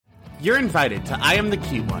You're invited to I Am the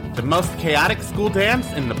Cute One, the most chaotic school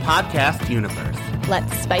dance in the podcast universe.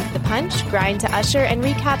 Let's spike the punch, grind to usher, and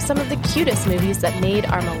recap some of the cutest movies that made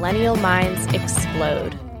our millennial minds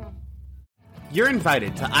explode. You're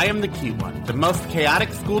invited to I Am the Cute One, the most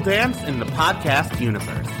chaotic school dance in the podcast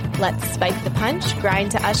universe. Let's spike the punch, grind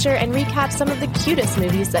to usher, and recap some of the cutest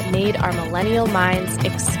movies that made our millennial minds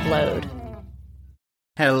explode.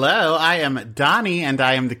 Hello, I am Donnie, and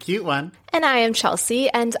I am the cute one. And I am Chelsea,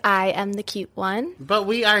 and I am the cute one. But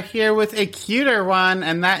we are here with a cuter one,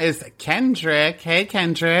 and that is Kendrick. Hey,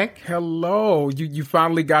 Kendrick. Hello. You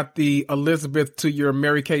finally got the Elizabeth to your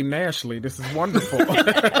Mary-Kate and Ashley. This is wonderful.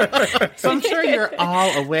 So I'm sure you're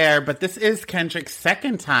all aware, but this is Kendrick's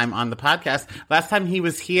second time on the podcast. Last time he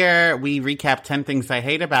was here, we recapped 10 Things I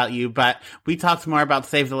Hate About You, but we talked more about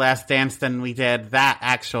Save the Last Dance than we did that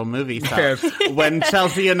actual movie. So Yes. when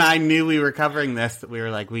Chelsea and I knew we were covering this, we were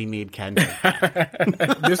like, we need Kendrick.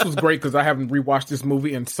 This was great because I haven't rewatched this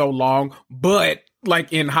movie in so long, but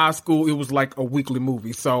like in high school, it was like a weekly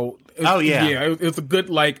movie. So it's a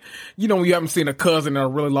good, like, you know, when you haven't seen a cousin in a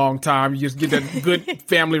really long time, you just get that good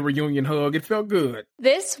family reunion hug. It felt good.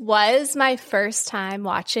 This was my first time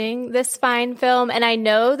watching this fine film, and I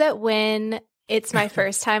know that when it's my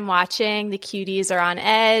first time watching, the cuties are on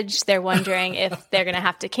edge. They're wondering if they're going to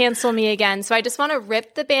have to cancel me again. So I just want to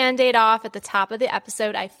rip the Band-Aid off at the top of the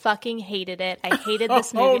episode. I fucking hated it. I hated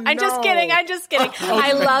this movie. Oh, I'm just kidding. no.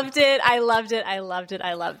 I loved it.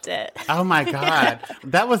 Oh my God.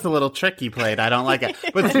 That was a little trick you played. I don't like it.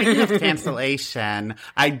 But speaking of cancellation,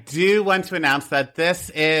 I do want to announce that this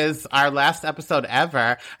is our last episode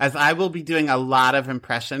ever, as I will be doing a lot of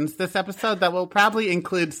impressions this episode that will probably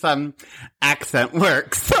include some accent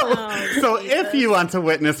work. So if you want to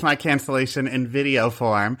witness my cancellation in video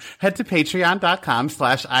form, head to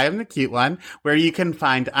patreon.com/I am the cute one, where you can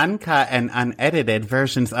find uncut and unedited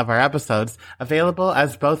versions of our episodes available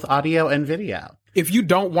as both audio and video. If you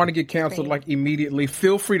don't want to get canceled like immediately,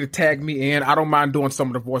 feel free to tag me in. I don't mind doing some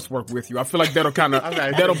of the voice work with you. I feel like that'll kind of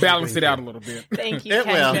that'll balance it out a little bit. Thank you, It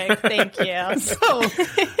will. Kendrick. Thank you. So,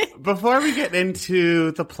 before we get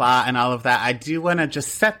into the plot and all of that, I do want to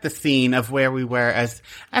just set the scene of where we were as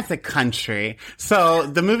a country. So,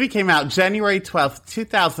 the movie came out January 12th,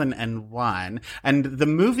 2001, and the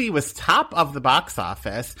movie was top of the box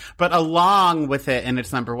office, but along with it in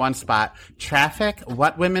its number one spot, Traffic,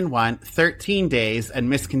 What Women Want, 13 Days, and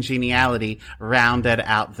Miss Congeniality rounded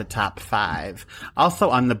out the top 5. Also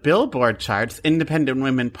on the Billboard charts, Independent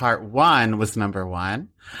Women Part 1 was number 1.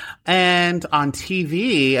 And on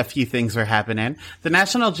TV, a few things were happening. The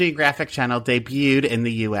National Geographic Channel debuted in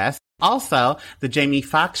the U.S. Also, the Jamie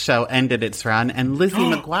Foxx show ended its run, and Lizzie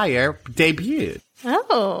McGuire debuted.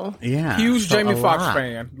 Oh. Yeah. Huge so Jamie a Foxx lot.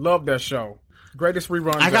 fan. Love that show. Greatest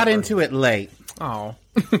reruns I got ever. into it late. Oh.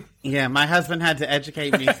 Yeah, my husband had to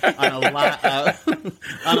educate me on a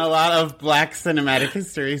lot of Black cinematic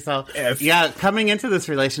history. So, Yes. yeah, coming into this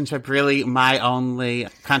relationship, really, my only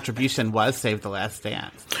contribution was Save the Last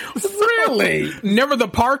Dance. Really? Never the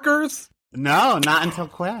Parkers? No, not until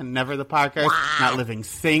Quinn. Never the Parkers. Not Living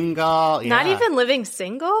Single. Not Yeah. even Living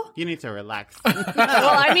Single? You need to relax. Well,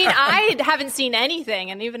 I mean, I haven't seen anything,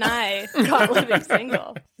 and even I got Living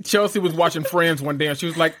Single. Chelsea was watching Friends one day, and she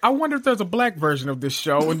was like, I wonder if there's a black version of this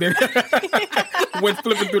show. And then went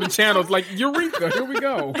flipping through the channels like, Eureka, here we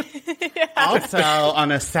go. Also,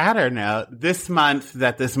 on a sadder note, this month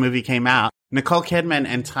that this movie came out, Nicole Kidman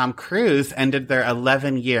and Tom Cruise ended their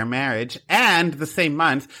 11-year marriage, and the same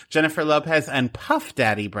month, Jennifer Lopez and Puff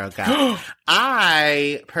Daddy broke up.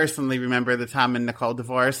 I personally remember the Tom and Nicole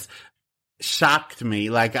divorce shocked me.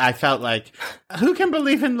 Like, I felt like, who can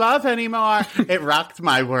believe in love anymore? It rocked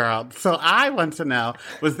my world. So I want to know,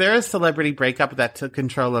 was there a celebrity breakup that took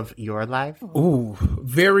control of your life? Ooh,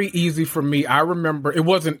 very easy for me. I remember, it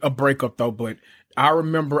wasn't a breakup though, but I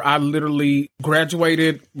remember I literally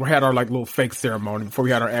graduated. We had our like little fake ceremony before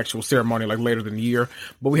we had our actual ceremony like later in the year.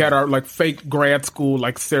 But we had our like fake grad school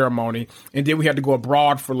like ceremony. And then we had to go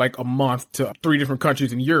abroad for like a month to 3 different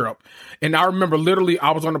countries in Europe. And I remember literally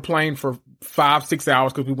I was on the plane for 5-6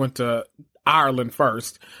 hours because we went to Ireland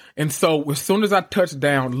first. And so as soon as I touched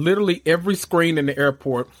down, literally every screen in the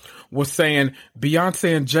airport was saying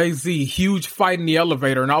Beyonce and Jay-Z, huge fight in the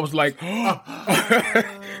elevator. And I was like,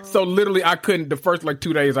 so literally I couldn't, the first like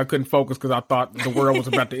 2 days I couldn't focus because I thought the world was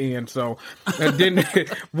about to end. So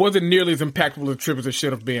it wasn't nearly as impactful a trip as it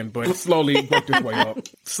should have been, but slowly worked its way up.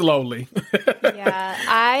 Slowly. Yeah,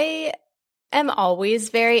 I am always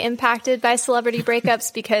very impacted by celebrity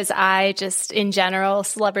breakups because I just, in general,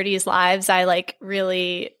 celebrities' lives, I like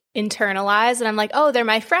really internalized, and I'm like, oh, they're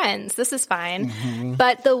my friends. This is fine.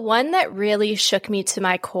 But the one that really shook me to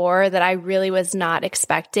my core that I really was not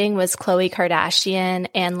expecting was Khloe Kardashian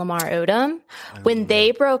and Lamar Odom. When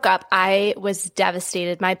they broke up, I was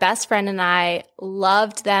devastated. My best friend and I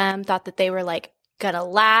loved them, thought that they were like gonna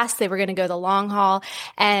last. They were gonna go the long haul.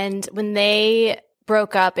 And when they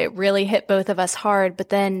broke up, it really hit both of us hard. But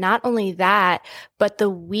then not only that, but the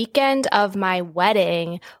weekend of my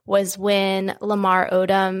wedding was when Lamar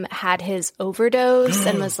Odom had his overdose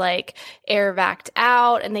and was like air vac'd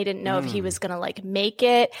out, and they didn't know if he was going to like make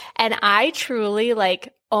it. And I truly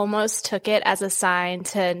like almost took it as a sign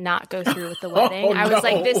to not go through with the wedding. I was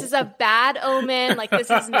like, this is a bad omen. Like, this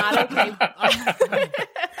is not okay.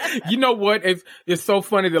 You know what? It's so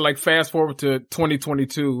funny that like fast forward to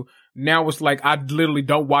 2022. Now it's like I literally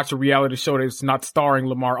don't watch a reality show that's not starring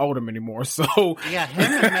Lamar Odom anymore. So yeah,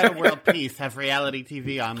 him and Meta World Peace have reality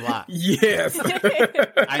TV on lock. Yes.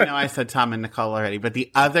 I know I said Tom and Nicole already, but the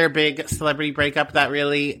other big celebrity breakup that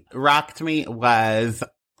really rocked me was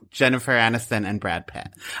Jennifer Aniston and Brad Pitt.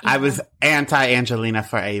 Yeah. I was anti-Angelina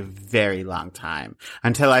for a very long time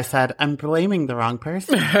until I said, I'm blaming the wrong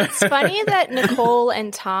person. It's funny that Nicole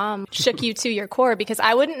and Tom shook you to your core, because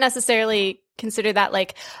I wouldn't necessarily consider that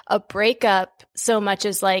like a breakup so much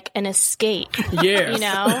as like an escape. Yes. You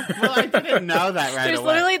know? Well, I didn't know that right There's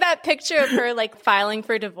away. literally that picture of her like filing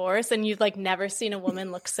for divorce, and you've like never seen a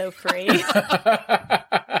woman look so free.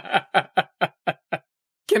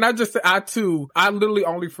 Can I just say, I literally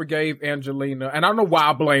only forgave Angelina, and I don't know why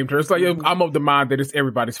I blamed her. It's like, I'm of the mind that it's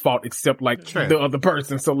everybody's fault except like the other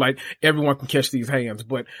person. So like everyone can catch these hands,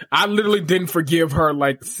 but I literally didn't forgive her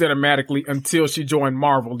like cinematically until she joined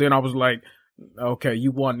Marvel. Then I was like, okay,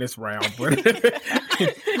 you won this round, but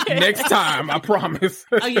next time, I promise.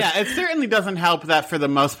 Oh yeah, it certainly doesn't help that for the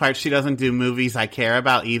most part she doesn't do movies I care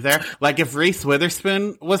about either. Like if Reese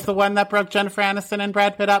Witherspoon was the one that broke Jennifer Aniston and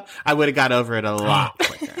Brad Pitt up, I would have got over it a lot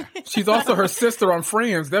quicker. She's also her sister on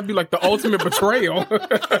Friends. That'd be like the ultimate betrayal.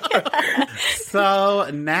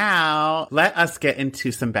 So now let us get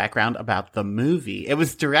into some background about the movie. It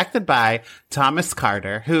was directed by Thomas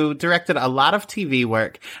Carter, who directed a lot of TV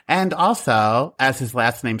work and also, as his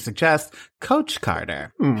last name suggests, Coach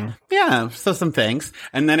Carter. Yeah, so some things.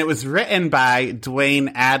 And then it was written by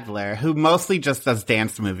Dwayne Adler, who mostly just does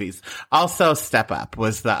dance movies. Also, Step Up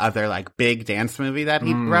was the other like big dance movie that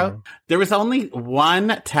he wrote. There was only one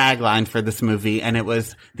tagline for this movie, and it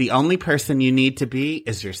was, the only person you need to be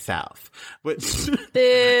is yourself. Which,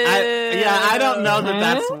 I don't know that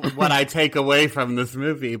that's what I take away from this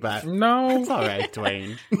movie, but no, it's all right,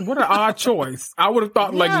 Dwayne. What an odd choice. I would have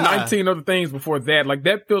thought like 19 other things before that. Like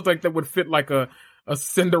that feels like that would fit like a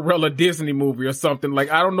Cinderella Disney movie or something.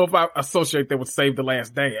 Like, I don't know if I associate that with Save the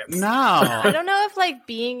Last Dance. No. I don't know if like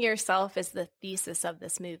being yourself is the thesis of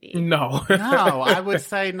this movie. No. No, I would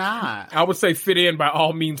say not. I would say fit in by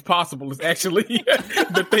all means possible is actually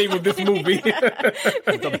the theme of this movie.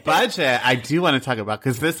 The budget I do want to talk about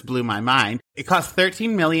because this blew my mind. It cost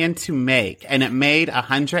 $13 million to make, and it made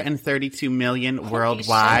 $132 million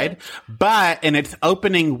worldwide. But in its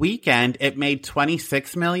opening weekend, it made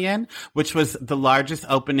 $26 million, which was the largest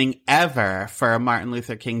opening ever for a Martin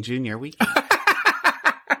Luther King Jr. weekend.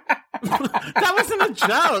 That wasn't a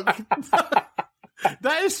joke.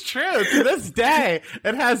 That is true. To this day,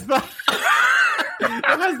 it has the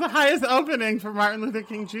highest opening for Martin Luther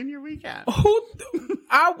King Jr. weekend.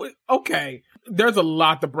 Okay. There's a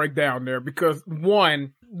lot to break down there because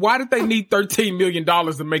one, why did they need $13 million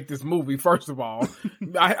to make this movie? First of all,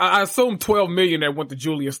 I assume $12 million that went to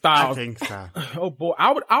Julia Stiles. I think so. Oh boy,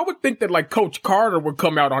 I would think that like Coach Carter would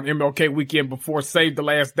come out on MLK weekend before Save the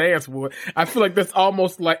Last Dance would. I feel like that's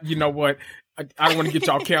almost like, you know what? I don't want to get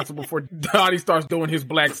y'all canceled before Donnie starts doing his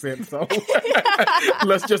black scent. So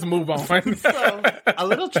let's just move on. So, a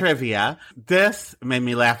little trivia. This made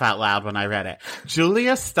me laugh out loud when I read it.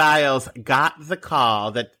 Julia Stiles got the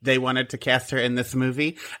call that they wanted to cast her in this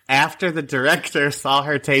movie after the director saw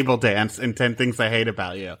her table dance in 10 Things I Hate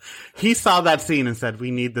About You. He saw that scene and said,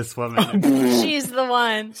 we need this woman. She's the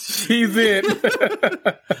one. She's it.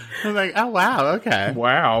 I'm like, oh, wow. Okay.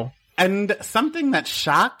 Wow. And something that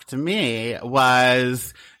shocked me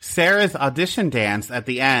was Sarah's audition dance at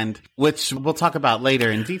the end, which we'll talk about later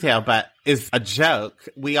in detail, but is a joke.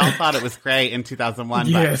 We all thought it was great in 2001,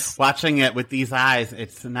 yes. But watching it with these eyes,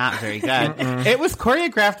 it's not very good. It was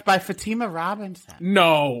choreographed by Fatima Robinson.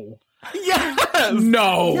 No. Yes!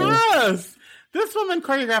 No. Yes! This woman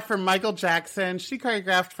choreographed for Michael Jackson. She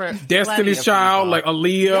choreographed for Destiny's Child, like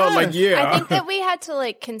Aaliyah, Yes. like yeah. I think that we had to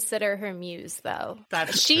like consider her muse, though.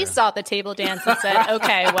 That's She true. saw the table dance and said,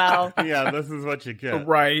 "Okay, well, Yeah, this is what you get.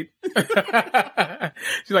 Right.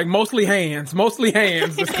 She's like, mostly hands.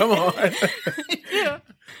 Just come on.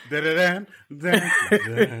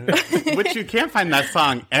 Which you can't find that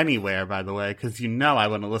song anywhere, by the way, because you know I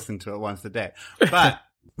want to listen to it once a day. But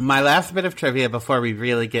my last bit of trivia before we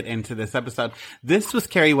really get into this episode. This was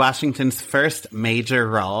Kerry Washington's first major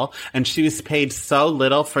role, and she was paid so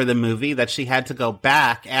little for the movie that she had to go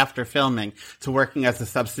back after filming to working as a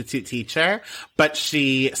substitute teacher. But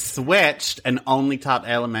she switched and only taught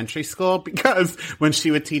elementary school because when she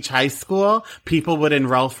would teach high school, people would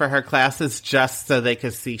enroll for her classes just so they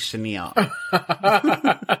could see Chenille.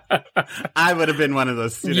 I would have been one of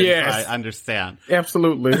those students, Yes. so I understand.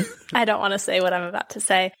 Absolutely. I don't want to say what I'm about to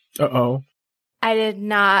say." Uh-oh. I did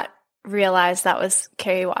not realize that was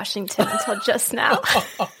Kerry Washington until just now.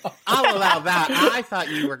 I'll allow that. I thought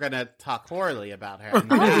you were going to talk poorly about her.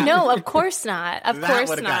 And Oh, that- no, of course not. Of that course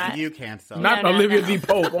would have not. gotten you canceled. Not No, Olivia no. D.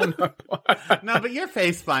 Pope. Oh, no. No, but you're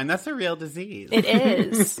face blind. That's a real disease. It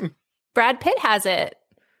is. Brad Pitt has it.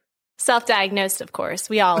 Self-diagnosed, of course.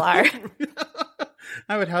 We all are.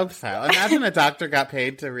 I would hope so. Imagine a doctor got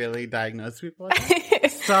paid to really diagnose people.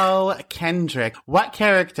 So, Kendrick, what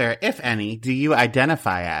character, if any, do you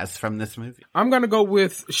identify as from this movie? I'm going to go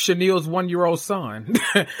with Chenille's 1-year-old son.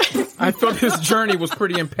 I thought his journey was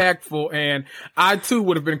pretty impactful, and I too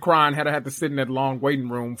would have been crying had I had to sit in that long waiting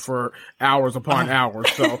room for hours upon hours.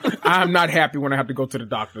 So I'm not happy when I have to go to the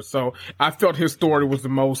doctor. So I felt his story was the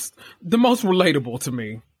most relatable to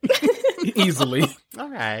me. Easily. All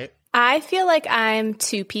right. I feel like I'm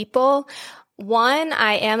two people. One,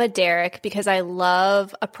 I am a Derek because I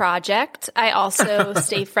love a project. I also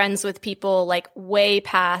stay friends with people like way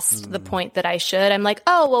past the point that I should. I'm like,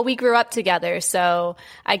 oh, well, we grew up together, so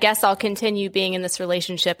I guess I'll continue being in this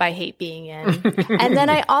relationship I hate being in. And then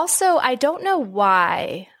I don't know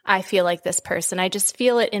why I feel like this person. I just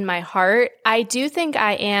feel it in my heart. I do think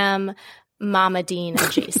I am Mama Dean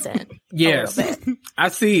adjacent. Yes. A little bit. I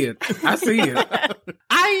see it.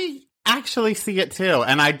 I actually see it too,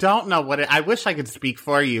 and I don't know what I wish I could speak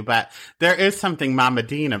for you, but there is something Mama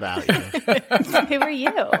Dean about you. Who are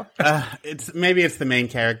you? Maybe it's the main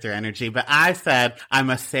character energy, but I said I'm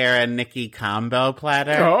a Sarah Nikki combo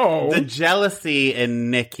platter. Oh. The jealousy in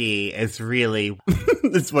Nikki is really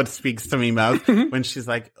is what speaks to me most when she's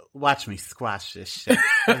like, watch me squash this shit.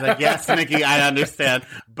 I was like, yes, Nikki, I understand.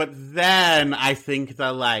 But then I think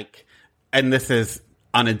and this is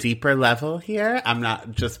on a deeper level here, I'm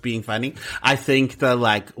not just being funny. I think the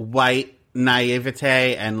white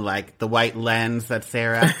naivete and the white lens that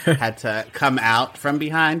Sarah had to come out from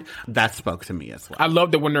behind, that spoke to me as well. I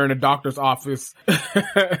love that when they're in the doctor's office,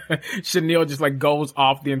 Chenille just goes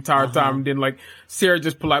off the entire time, and then Sarah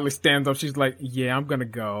just politely stands up. She's like, "Yeah, I'm gonna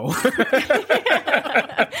go."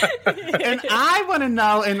 And I want to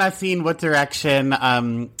know in that scene what direction,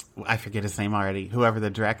 I forget his name already, whoever the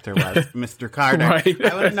director was, Mr. Carter. Right.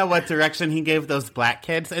 I want to know what direction he gave those black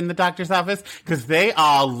kids in the doctor's office, because they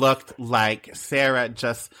all looked like Sarah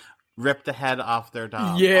just ripped the head off their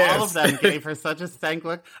doll. Yes. All of them gave her such a stank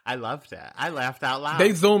look. I loved it. I laughed out loud.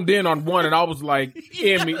 They zoomed in on one, and I was like,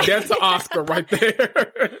 Emmy, that's an Oscar right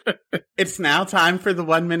there. It's now time for the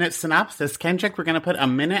 1-minute synopsis. Kendrick, we're going to put a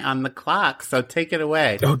minute on the clock, so take it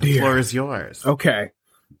away. Oh, dear. The floor is yours. Okay.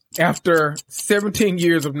 After 17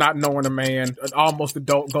 years of not knowing a man, an almost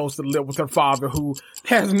adult goes to live with her father, who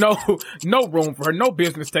has no room for her, no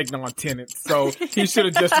business taking on tenants. So he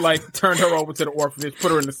should have just turned her over to the orphanage,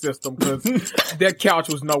 put her in the system, because that couch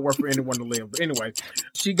was nowhere for anyone to live. But anyway,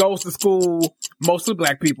 she goes to school, mostly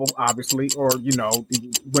black people, obviously, or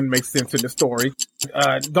it wouldn't make sense in the story.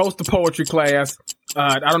 Goes to poetry class.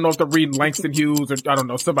 I don't know if they're reading Langston Hughes or I don't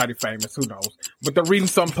know, somebody famous, who knows. But they're reading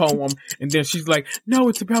some poem, and then she's like, "No,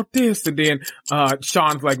 it's about this." And then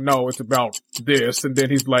Sean's like, "No, it's about this." And then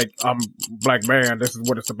he's like, "I'm a black man, this is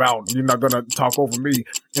what it's about. You're not gonna talk over me."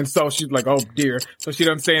 And so she's like, "Oh dear." So she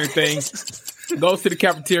doesn't say anything. Goes to the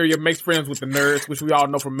cafeteria, makes friends with the nerds, which we all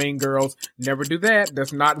know from Mean Girls. Never do that.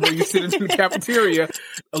 That's not where you sit in the cafeteria.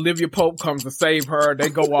 Olivia Pope comes to save her. They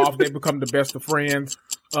go off. They become the best of friends.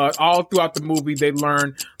 All throughout the movie, they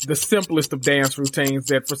learn the simplest of dance routines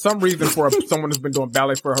that for some reason for someone who's been doing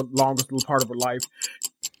ballet for her longest part of her life,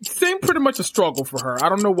 seemed pretty much a struggle for her. I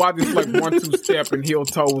don't know why this 1-2 step and heel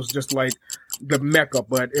toe was just the mecca,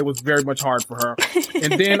 but it was very much hard for her.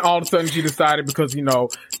 And then all of a sudden she decided, because,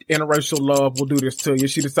 interracial love will do this to you,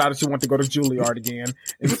 she decided she wanted to go to Juilliard again.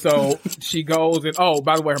 And so she goes and, oh,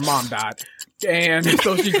 by the way, her mom died. And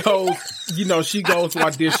so she goes, she goes to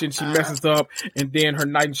audition, she messes up, and then her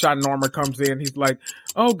knight in shining armor comes in. He's like,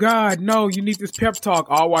 oh God, no, you need this pep talk.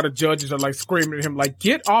 All while the judges are like screaming at him, like,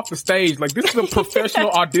 get off the stage. Like, this is a professional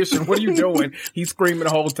audition. What are you doing? He's screaming the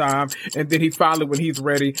whole time. And then he finally, when he's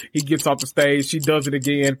ready, he gets off the stage. She does it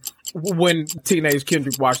again. When Teenage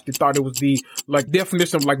Kendrick watched it, thought it was the like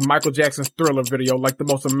definition of like Michael Jackson's Thriller video, like the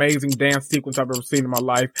most amazing dance sequence I've ever seen in my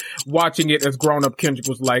life. Watching it as grown up Kendrick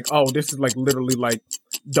was like, oh, this is like literally like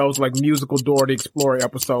those like musical Dora the Explorer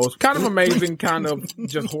episodes. Kind of amazing, kind of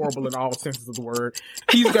just horrible in all senses of the word.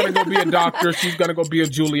 He's gonna go be a doctor, she's gonna go be a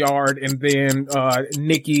Juilliard, and then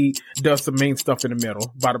Nikki does some mean stuff in the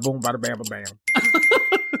middle. Bada boom, bada bam, bam.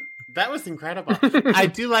 That was incredible. I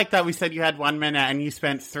do like that we said you had 1 minute and you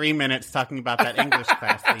spent 3 minutes talking about that English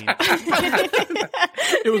class scene.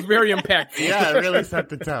 It was very impactful. Yeah, it really set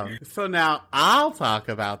the tone. So now I'll talk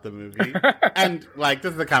about the movie. And like,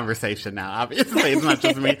 this is a conversation now, obviously. It's not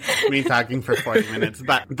just me talking for 40 minutes.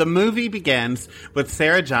 But the movie begins with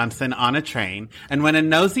Sarah Johnson on a train. And when a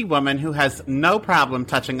nosy woman who has no problem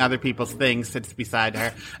touching other people's things sits beside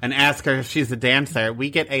her and asks her if she's a dancer, we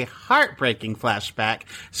get a heartbreaking flashback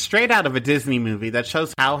straight out of a Disney movie that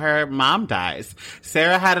shows how her mom dies.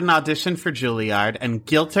 Sarah had an audition for Juilliard and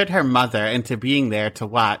guilted her mother into being there to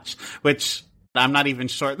watch, which I'm not even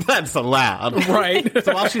sure that's allowed. Right.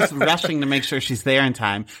 So while she's rushing to make sure she's there in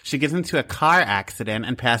time, she gets into a car accident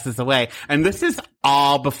and passes away. And this is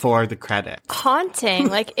all before the credits. Haunting.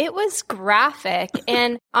 Like, it was graphic.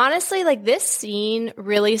 And honestly, like, this scene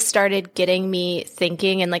really started getting me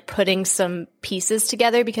thinking and like putting some pieces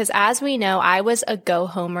together, because as we know, I was a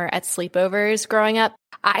go-homer at sleepovers growing up.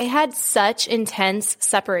 I had such intense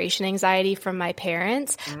separation anxiety from my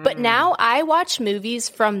parents, but now I watch movies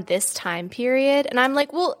from this time period and I'm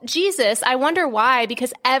like, well, Jesus, I wonder why,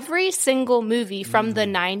 because every single movie from the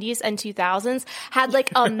 90s and 2000s had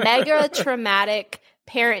like a mega traumatic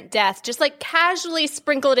parent death just like casually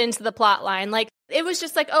sprinkled into the plot line. Like, it was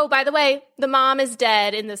just like, oh, by the way, the mom is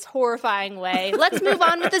dead in this horrifying way. Let's move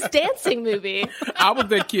on with this dancing movie. I was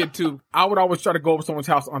that kid too. I would always try to go over someone's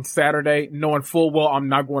house on Saturday, knowing full well I'm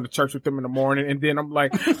not going to church with them in the morning. And then I'm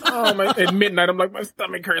like, at midnight, I'm like, my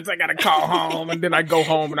stomach hurts. I got to call home. And then I go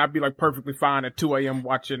home and I'd be like perfectly fine at 2 a.m.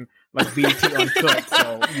 watching like BET Uncut.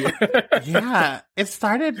 So, yeah. Yeah, it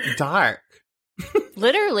started dark.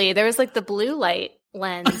 Literally, there was like the blue light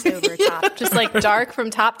lens over top, just like dark from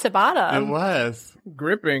top to bottom. It was.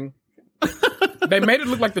 Gripping. They made it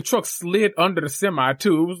look like the truck slid under the semi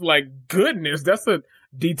too. It was like, goodness, that's a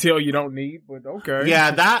detail you don't need, but okay.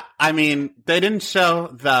 Yeah, they didn't show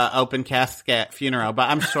the open casket funeral, but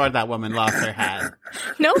I'm sure that woman lost her head.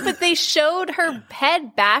 No, but they showed her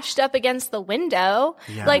head bashed up against the window.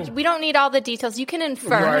 Yeah. Like, we don't need all the details. You can infer.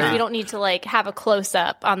 Right. You don't need to like have a close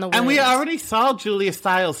up on the wound. And we already saw Julia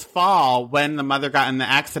Stiles fall when the mother got in the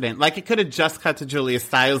accident. Like, it could have just cut to Julia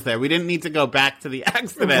Stiles there. We didn't need to go back to the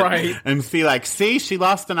accident Right. and see, like, see, she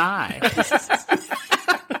lost an eye.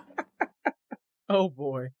 Oh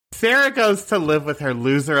boy. Sarah goes to live with her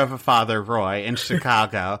loser of a father, Roy, in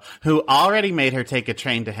Chicago, who already made her take a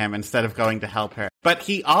train to him instead of going to help her. But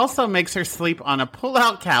he also makes her sleep on a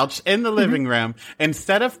pull-out couch in the living room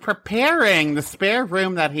instead of preparing the spare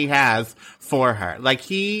room that he has for her. Like,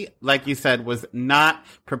 he, like you said, was not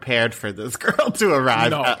prepared for this girl to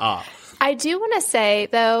arrive at all. I do want to say,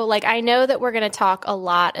 though, like, I know that we're going to talk a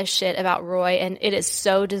lot of shit about Roy, and it is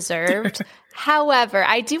so deserved. However,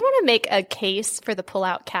 I do want to make a case for the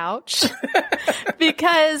pull-out couch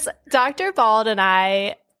because Dr. Bald and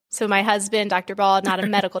I, so my husband, Dr. Bald, not a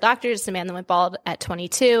medical doctor, just a man that went bald at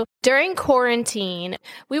 22. During quarantine,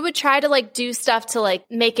 we would try to like do stuff to like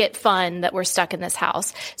make it fun that we're stuck in this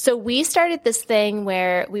house. So we started this thing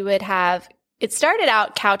where we would have, it started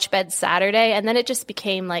out couch bed Saturday, and then it just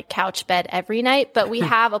became like couch bed every night. But we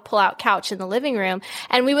have a pull-out couch in the living room,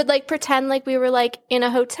 and we would like pretend like we were like in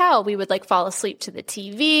a hotel. We would like fall asleep to the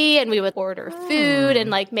TV, and we would order food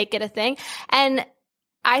and like make it a thing. And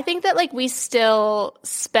I think that like we still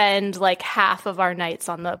spend like half of our nights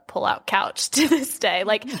on the pull-out couch to this day.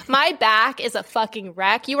 Like, my back is a fucking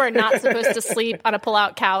wreck. You are not supposed to sleep on a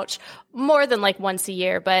pull-out couch more than like once a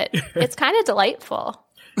year, but it's kind of delightful.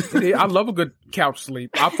 I love a good couch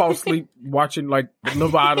sleep. I fall asleep watching like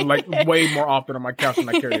Nevada like way more often on my couch than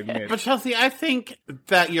I care to admit. But Chelsea, I think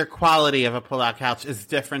that your quality of a pull-out couch is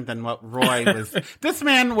different than what Roy was. This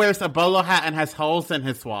man wears a bolo hat and has holes in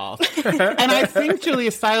his walls. And I think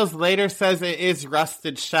Julia Stiles later says it is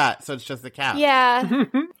rusted shut, so it's just a couch. Yeah.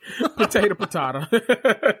 Potato.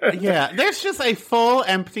 Yeah, there's just a full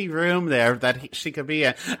empty room there that she could be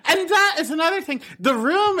in. And that is another thing. The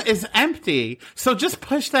room is empty, so just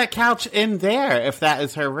push that couch in there if that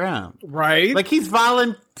is her room. Right? Like, he's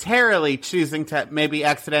voluntarily choosing to maybe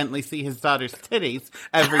accidentally see his daughter's titties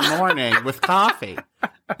every morning with coffee.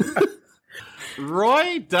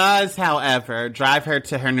 Roy does, however, drive her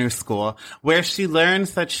to her new school, where she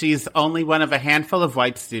learns that she's only one of a handful of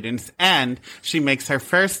white students, and she makes her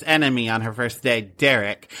first enemy on her first day,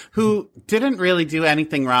 Derek, who didn't really do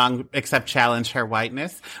anything wrong except challenge her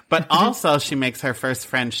whiteness, but also she makes her first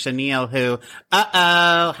friend, Chanel, who,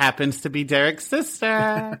 happens to be Derek's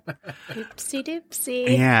sister. Oopsie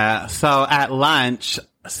doopsie. Yeah, so at lunch,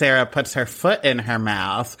 Sarah puts her foot in her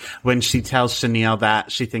mouth when she tells Chanel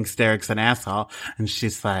that she thinks Derek's an asshole. And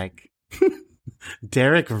she's like,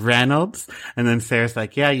 Derek Reynolds? And then Sarah's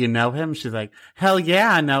like, yeah, you know him? She's like, hell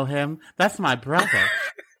yeah, I know him. That's my brother.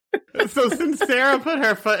 So since Sarah put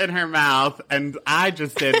her foot in her mouth, and I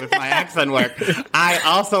just did with my accent work, I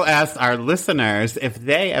also asked our listeners if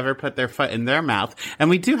they ever put their foot in their mouth. And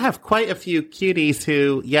we do have quite a few cuties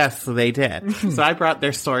who, yes, they did. So I brought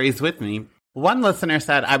their stories with me. One listener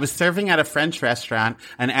said, I was serving at a French restaurant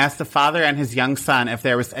and asked the father and his young son if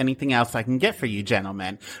there was anything else I can get for you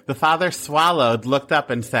gentlemen. The father swallowed, looked up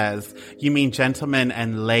and says, you mean gentleman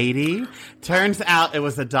and lady? Turns out it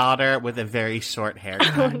was a daughter with a very short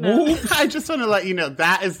haircut. Oh, no. I just want to let you know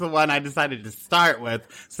that is the one I decided to start with,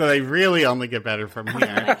 so they really only get better from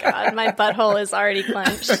here. Oh my God, my butthole is already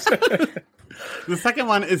clenched. The second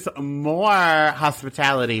one is more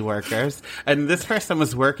hospitality workers. And this person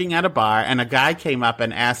was working at a bar, and a guy came up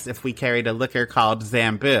and asked if we carried a liquor called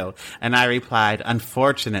Zambu. And I replied,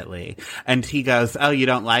 unfortunately. And he goes, oh, you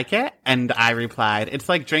don't like it? And I replied, it's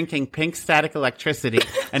like drinking pink static electricity,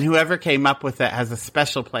 and whoever came up with it has a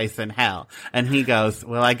special place in hell. And he goes,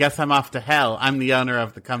 well, I guess I'm off to hell. I'm the owner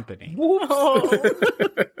of the company. Oh,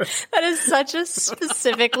 that is such a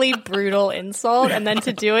specifically brutal insult. And then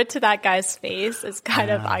to do it to that guy's face is kind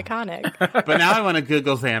of iconic. But now I want to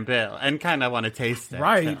Google Zambu and kind of want to taste it.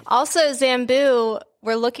 Right. Also, Zambu,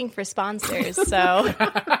 we're looking for sponsors, so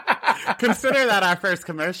Consider that our first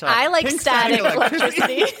commercial. I like Pink static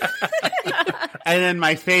electricity. And then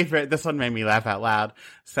my favorite, this one made me laugh out loud,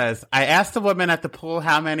 says, I asked a woman at the pool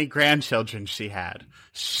how many grandchildren she had.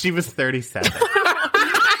 She was 37.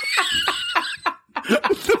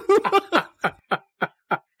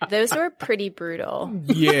 Those were pretty brutal.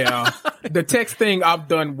 Yeah. The text thing I've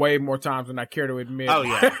done way more times than I care to admit. Oh,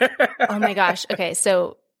 yeah. Oh my gosh. Okay,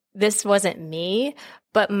 so this wasn't me,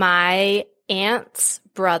 but my aunt's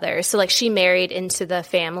brother. So like she married into the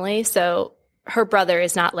family. So her brother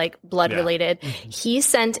is not like blood related. He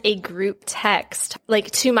sent a group text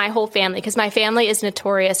like to my whole family, because my family is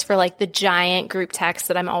notorious for like the giant group text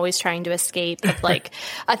that I'm always trying to escape of like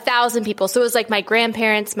 1,000 people. So it was like my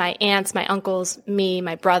grandparents, my aunts, my uncles, me,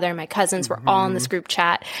 my brother, my cousins were all in this group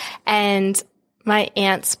chat. And my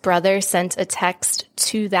aunt's brother sent a text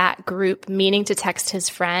to that group, meaning to text his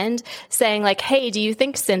friend, saying like, hey, do you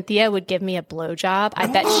think Cynthia would give me a blowjob? I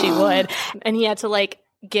bet she would. And he had to like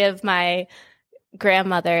give my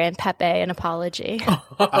grandmother and Pepe an apology.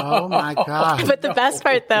 Oh my God. But the best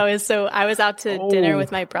part though is, so I was out to dinner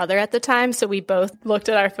with my brother at the time, so we both looked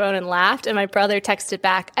at our phone and laughed, and my brother texted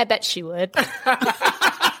back, I bet she would.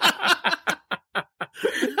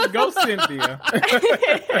 Go, Cynthia.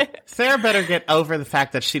 Sarah better get over the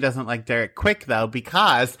fact that she doesn't like Derek quick, though,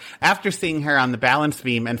 because after seeing her on the balance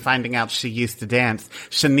beam and finding out she used to dance,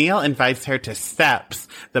 Chanel invites her to Steps,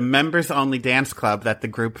 the members-only dance club that the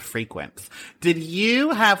group frequents. Did you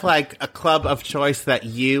have, like, a club of choice that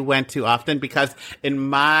you went to often? Because in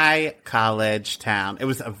my college town, it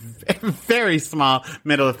was a very small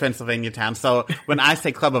middle of Pennsylvania town. So when I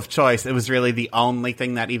say club of choice, it was really the only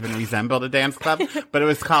thing that even resembled a dance club. But it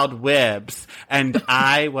was called Wibs, and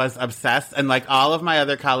I was obsessed. And like all of my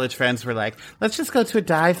other college friends were like, let's just go to a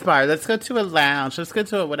dive bar, let's go to a lounge, let's go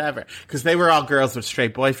to a whatever, because they were all girls with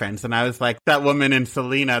straight boyfriends. And I was like that woman in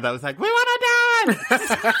Selena that was like, we want to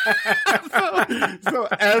dance. so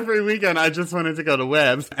every weekend I just wanted to go to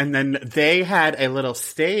Wibs. And then they had a little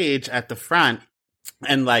stage at the front.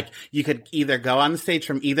 And like, you could either go on the stage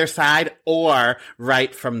from either side or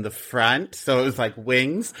right from the front. So it was like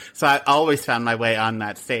wings. So I always found my way on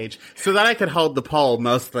that stage so that I could hold the pole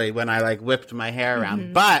mostly when I like whipped my hair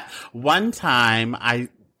around. But one time I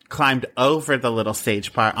climbed over the little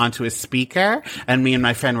stage part onto a speaker, and me and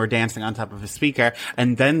my friend were dancing on top of a speaker.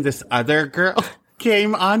 And then this other girl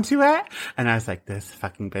came onto it, and I was like, this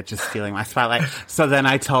fucking bitch is stealing my spotlight. So then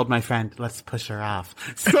I told my friend, let's push her off.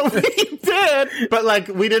 So we did. did, but like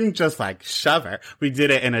we didn't just like shove her. We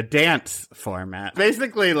did it in a dance format.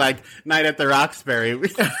 Basically like Night at the Roxbury. We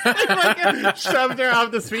like, shoved her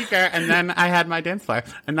off the speaker and then I had my dance floor.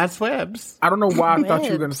 And that's Wibs. I don't know why I thought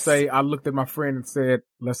you were going to say, I looked at my friend and said,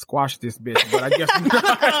 let's squash this bitch, but I guess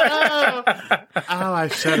oh, I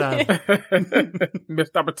should have.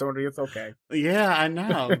 Missed opportunity. It's okay. Yeah, I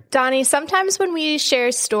know. Donnie, sometimes when we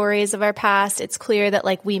share stories of our past, it's clear that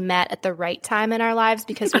like we met at the right time in our lives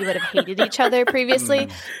because we would have hated each other previously.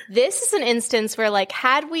 This is an instance where like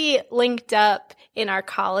had we linked up in our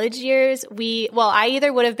college years, I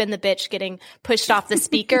either would have been the bitch getting pushed off the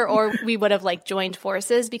speaker or we would have like joined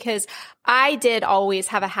forces, because I did always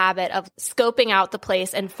have a habit of scoping out the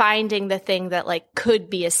place and finding the thing that like could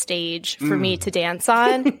be a stage for me to dance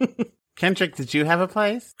on. Kendrick, did you have a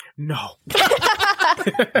place? No.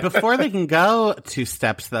 Before they can go to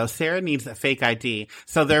Steps, though, Sarah needs a fake ID.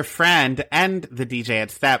 So their friend and the DJ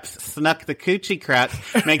at Steps, Snuck the Coochie Crook,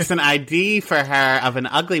 makes an ID for her of an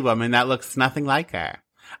ugly woman that looks nothing like her.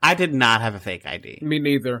 I did not have a fake ID. Me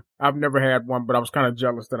neither. I've never had one, but I was kind of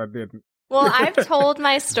jealous that I didn't. Well, I've told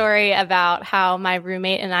my story about how my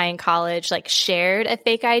roommate and I in college like shared a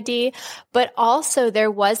fake ID, but also there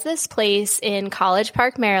was this place in College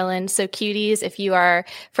Park, Maryland. So cuties, if you are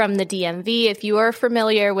from the DMV, if you are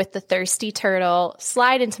familiar with the Thirsty Turtle,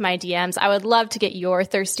 slide into my DMs. I would love to get your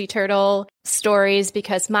Thirsty Turtle stories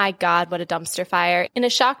because my God, what a dumpster fire. In a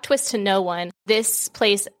shock twist to no one, this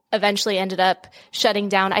place eventually ended up shutting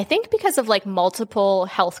down, I think because of like multiple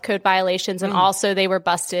health code violations. And also they were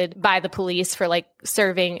busted by the police for like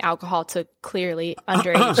serving alcohol to clearly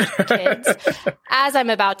underage kids. As I'm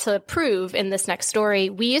about to prove in this next story,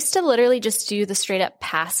 we used to literally just do the straight up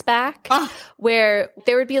pass back where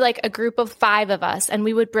there would be like a group of 5 of us and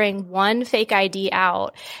we would bring one fake ID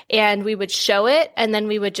out and we would show it and then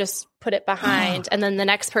we would just put it behind and then the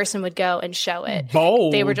next person would go and show it.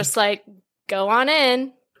 Bold. They were just like, go on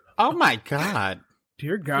in. Oh my God.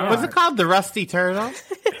 Dear God. Was it called the Rusty Turtle?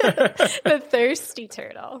 The Thirsty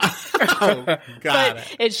Turtle. Oh, got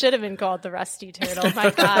But it should have been called the Rusty Turtle.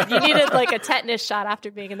 My God. You needed like a tetanus shot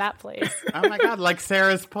after being in that place. Oh my God, like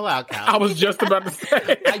Sarah's pullout couch. I was just about to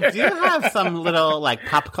say. I do have some little like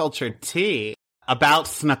pop culture tea about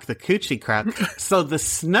Snuck the Coochie Crook. So the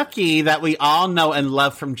Snooki that we all know and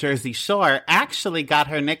love from Jersey Shore actually got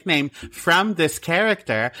her nickname from this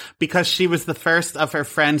character because she was the first of her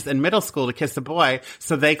friends in middle school to kiss a boy.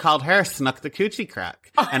 So they called her Snuck the Coochie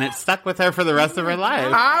Crook. And it stuck with her for the rest of her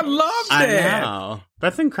life. I love that. I know.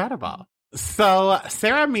 That's incredible. So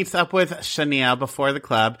Sarah meets up with Chanel before the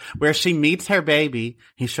club where she meets her baby.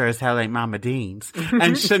 He sure as hell ain't Mama Dean's.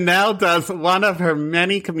 And Chanel does one of her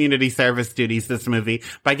many community service duties this movie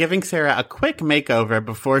by giving Sarah a quick makeover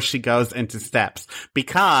before she goes into Steps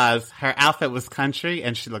because her outfit was country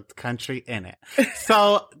and she looked country in it.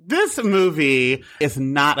 So this movie is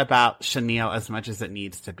not about Chanel as much as it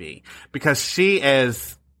needs to be because she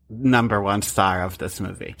is number one star of this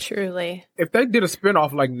movie. Truly. If they did a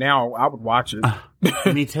spinoff like now, I would watch it.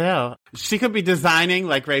 Me too. She could be designing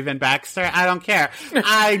like Raven Baxter. I don't care.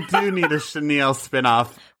 I do need a Chanel spinoff.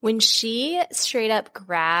 When she straight up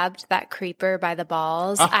grabbed that creeper by the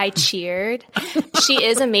balls, I cheered. She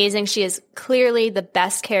is amazing. She is clearly the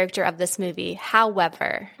best character of this movie.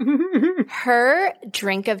 However, her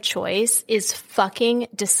drink of choice is fucking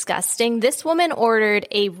disgusting. This woman ordered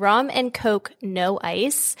a rum and Coke, no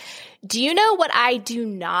ice. Do you know what I do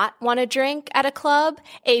not want to drink at a club?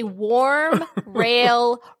 A warm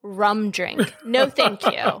rail rum drink. No, thank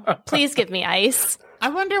you. Please give me ice. I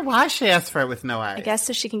wonder why she asked for it with no ice. I guess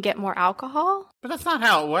so she can get more alcohol. But that's not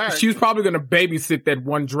how it works. She was probably going to babysit that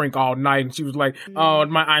one drink all night, and she was like, oh,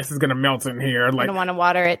 my ice is going to melt in here. I Like, don't want to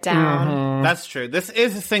water it down. That's true. This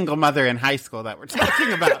is a single mother in high school that we're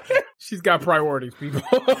talking about. she's got priorities, people.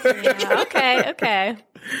 Yeah, okay.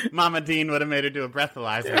 Mama Dean would have made her do a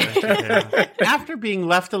breathalyzer. After being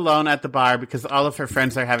left alone at the bar because all of her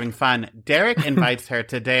friends are having fun, Derek invites her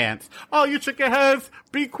to dance. Oh, you chicken heads,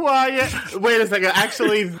 be quiet. Wait a second.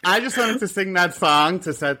 Actually, I just wanted to sing that song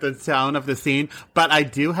to set the tone of the scene, but I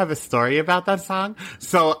do have a story about that song.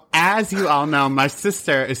 So as you all know, my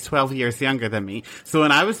sister is 12 years younger than me. So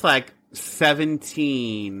when I was like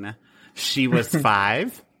 17, she was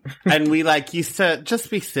 5. And we like used to just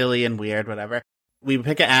be silly and weird, whatever. We would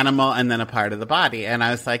pick an animal and then a part of the body. And I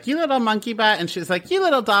was like, you little monkey butt. And she was like, you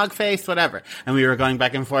little dog face, whatever. And we were going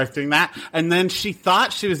back and forth doing that. And then she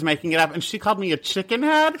thought she was making it up and she called me a chicken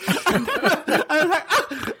head. I was like,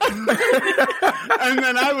 and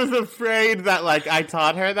then I was afraid that like I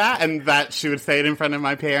taught her that and that she would say it in front of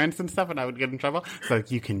my parents and stuff and I would get in trouble. So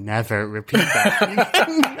you can never repeat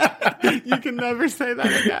that. You can never say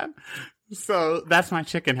that again. So that's my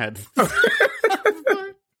chicken head.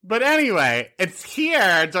 But anyway, it's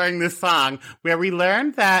here during this song where we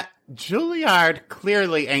learned that Juilliard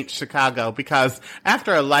clearly ain't Chicago because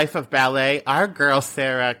after a life of ballet, our girl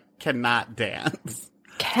Sarah cannot dance.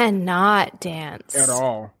 Cannot dance. At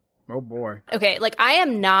all. Oh boy. Okay, like I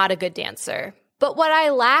am not a good dancer. But what I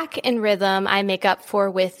lack in rhythm, I make up for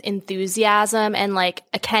with enthusiasm and like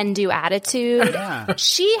a can-do attitude. Yeah.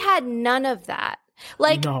 She had none of that.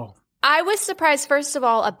 Like, No. I was surprised, first of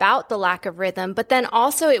all, about the lack of rhythm, but then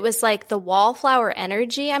also it was like the wallflower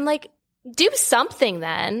energy. I'm like, do something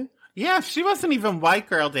then. Yeah, she wasn't even white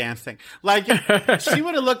girl dancing. Like, she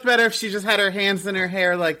would have looked better if she just had her hands in her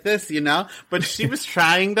hair like this, you know? But she was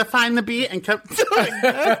trying to find the beat and kept doing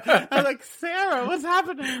this. I'm like, Sarah, what's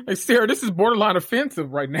happening? Hey, Sarah, this is borderline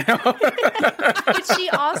offensive right now. But she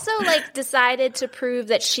also like decided to prove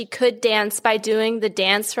that she could dance by doing the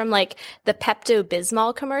dance from like the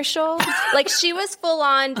Pepto-Bismol commercial. Like she was full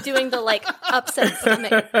on doing the like upset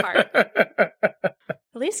stomach part.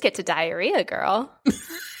 At least get to diarrhea, girl.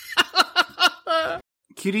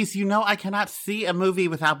 Cuties, you know I cannot see a movie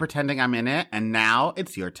without pretending I'm in it, and now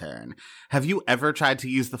it's your turn. Have you ever tried to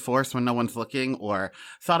use the Force when no one's looking, or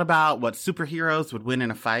thought about what superheroes would win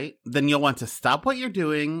in a fight? Then you'll want to stop what you're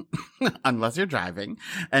doing, unless you're driving,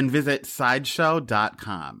 and visit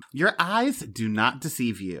Sideshow.com. Your eyes do not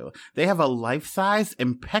deceive you. They have a life-size,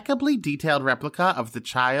 impeccably detailed replica of the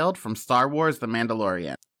child from Star Wars The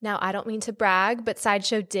Mandalorian. Now, I don't mean to brag, but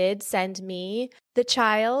Sideshow did send me the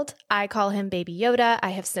child. I call him Baby Yoda. I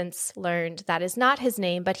have since learned that is not his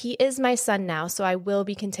name, but he is my son now, so I will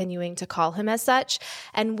be continuing to call him as such.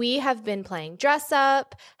 And we have been playing dress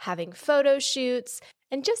up, having photo shoots,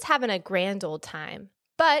 and just having a grand old time.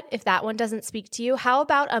 But if that one doesn't speak to you, how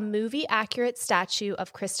about a movie-accurate statue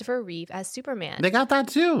of Christopher Reeve as Superman? They got that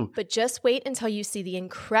too. But just wait until you see the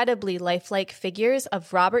incredibly lifelike figures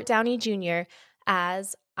of Robert Downey Jr.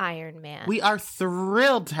 as Iron Man. We are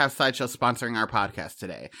thrilled to have Sideshow sponsoring our podcast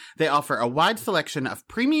today. They offer a wide selection of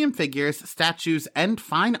premium figures, statues, and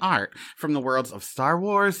fine art from the worlds of Star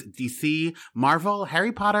Wars, DC, Marvel,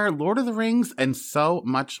 Harry Potter, Lord of the Rings, and so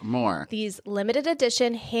much more. These limited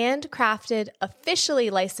edition, handcrafted, officially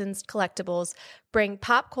licensed collectibles bring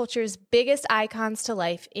pop culture's biggest icons to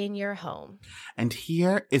life in your home. And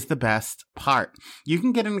here is the best part. You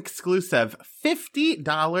can get an exclusive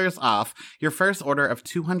 $50 off your first order of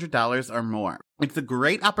 $200 or more. It's a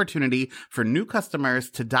great opportunity for new customers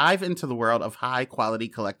to dive into the world of high-quality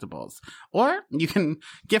collectibles. Or you can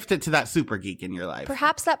gift it to that super geek in your life.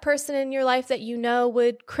 Perhaps that person in your life that you know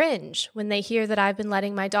would cringe when they hear that I've been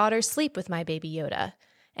letting my daughter sleep with my Baby Yoda.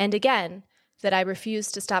 And again, that I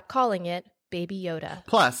refuse to stop calling it Baby Yoda.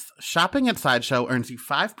 Plus, shopping at Sideshow earns you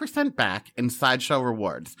 5% back in Sideshow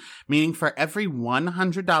rewards, meaning for every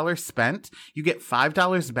 $100 spent, you get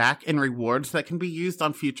 $5 back in rewards that can be used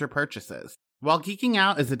on future purchases. While geeking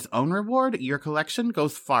out is its own reward, your collection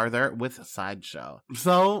goes farther with Sideshow.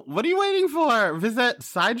 So, what are you waiting for? Visit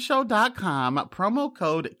Sideshow.com, promo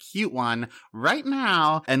code CUTE1 right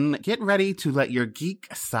now, and get ready to let your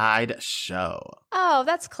geek side show. Oh,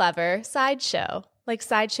 that's clever. Sideshow. Like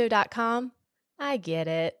Sideshow.com? I get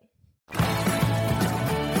it.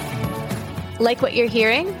 Like what you're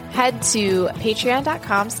hearing? Head to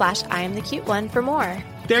patreon.com/IamTheCuteOne for more.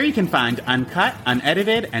 There you can find uncut,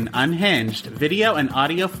 unedited, and unhinged video and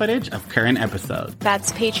audio footage of current episodes.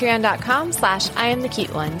 That's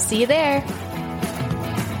patreon.com/IamTheCuteOne. See you there.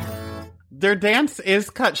 Their dance is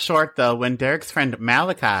cut short, though, when Derek's friend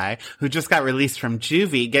Malachi, who just got released from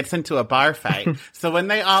juvie, gets into a bar fight. So when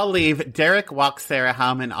they all leave, Derek walks Sarah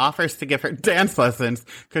home and offers to give her dance lessons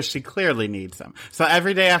because she clearly needs them. So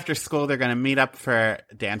every day after school, they're going to meet up for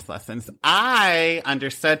dance lessons. I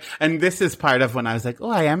understood, and this is part of when I was like, oh,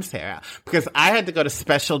 I am Sarah, because I had to go to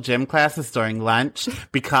special gym classes during lunch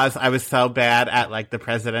because I was so bad at like the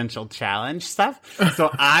presidential challenge stuff. So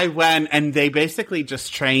I went, and they basically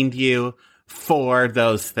just trained you for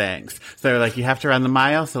those things. So they're like, you have to run the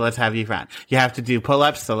mile, so let's have you run. You have to do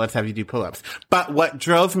pull-ups, so let's have you do pull-ups. But what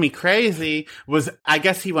drove me crazy was, I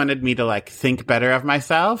guess he wanted me to like think better of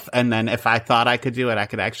myself, and then if I thought I could do it, I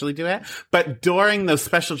could actually do it. But during those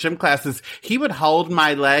special gym classes, he would hold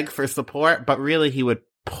my leg for support, but really he would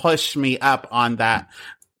push me up on that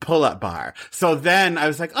pull-up bar. So then I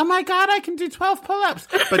was like, oh my God, I can do 12 pull-ups.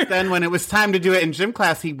 But then when it was time to do it in gym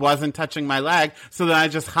class, he wasn't touching my leg. So then I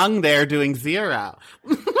just hung there doing 0.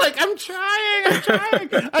 Like, I'm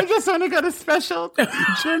trying. I just want to go to special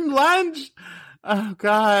gym lunch. Oh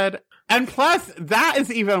God. And plus, that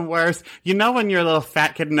is even worse. You know, when you're a little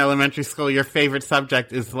fat kid in elementary school, your favorite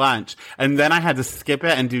subject is lunch. And then I had to skip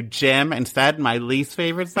it and do gym instead, my least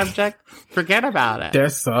favorite subject. Forget about it.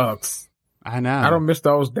 That sucks. I know. I don't miss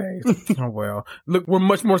those days. Oh, well. Look, we're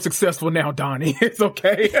much more successful now, Donnie. It's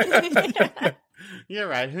okay. You're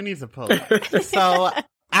right. Who needs a pull-up? So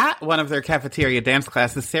at one of their cafeteria dance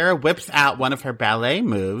classes, Sarah whips out one of her ballet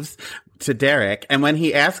moves to Derek. And when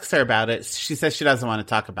he asks her about it, she says she doesn't want to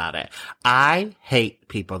talk about it. I hate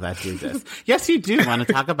people that do this. Yes, you do want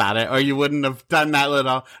to talk about it, or you wouldn't have done that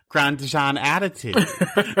little Grand Dijon attitude.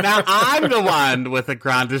 Now I'm the one with a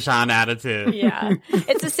Grand Dijon attitude. Yeah.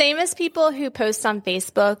 It's the same as people who post on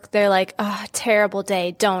Facebook. They're like, oh, terrible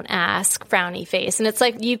day. Don't ask. Frowny face. And it's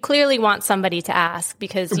like, you clearly want somebody to ask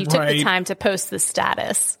because you took the time to post the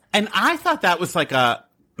status. And I thought that was like a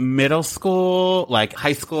middle school, like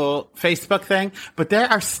high school Facebook thing, but there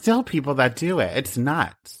are still people that do it. It's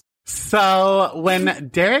nuts. So when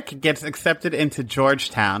Derek gets accepted into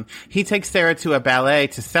Georgetown, he takes Sarah to a ballet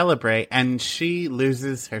to celebrate, and she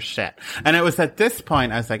loses her shit. And it was at this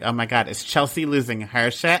point I was like, oh my God, is Chelsea losing her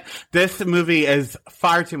shit? This movie is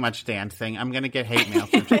far too much dancing. I'm going to get hate mail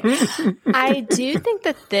from Chelsea. I do think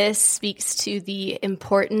that this speaks to the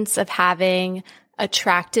importance of having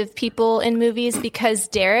attractive people in movies, because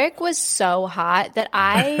Derek was so hot that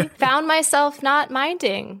I found myself not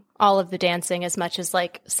minding all of the dancing as much as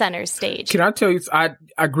like center stage. Can I tell you, I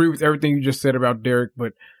agree with everything you just said about Derek,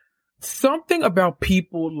 but something about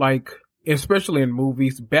people like, especially in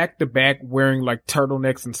movies, back to back wearing like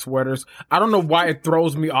turtlenecks and sweaters. I don't know why it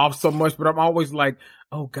throws me off so much, but I'm always like,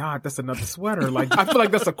 oh God, that's another sweater. Like, I feel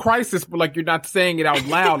like that's a crisis, but like you're not saying it out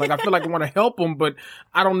loud. Like, I feel like I want to help them, but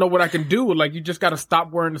I don't know what I can do. Like, you just got to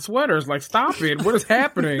stop wearing the sweaters. Like, stop it. What is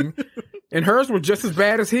happening? And hers were just as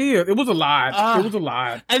bad as his. It was a lot. It was a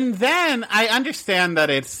lot. And then I understand that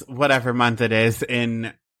it's whatever month it is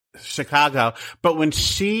in Chicago, but when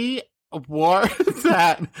she wore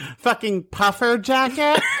that fucking puffer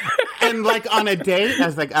jacket and like on a date, I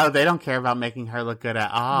was like, oh, they don't care about making her look good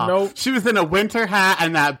at all. Nope. She was in a winter hat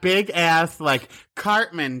and that big ass like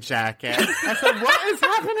Cartman jacket. I said, what is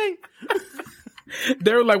happening?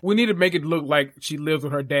 They're like, we need to make it look like she lives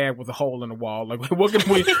with her dad with a hole in the wall. Like, what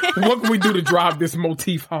can we do to drive this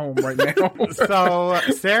motif home right now? So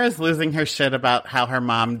Sarah's losing her shit about how her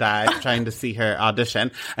mom died trying to see her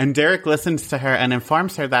audition. And Derek listens to her and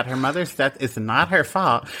informs her that her mother's death is not her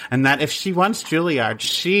fault, and that if she wants Juilliard,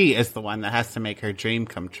 she is the one that has to make her dream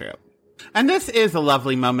come true. And this is a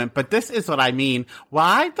lovely moment, but this is what I mean.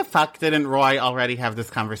 Why the fuck didn't Roy already have this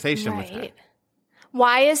conversation with her?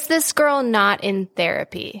 Why is this girl not in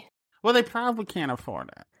therapy? Well, they probably can't afford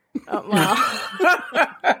it. Oh, well.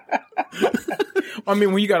 I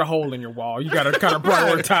mean, when you got a hole in your wall, you got to kind of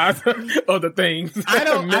prioritize other things.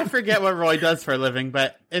 I forget what Roy does for a living,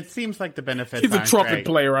 but it seems like the benefits He's a trumpet great.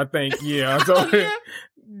 player, I think. Yeah. So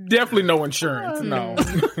definitely no insurance. No.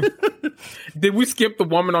 Did we skip the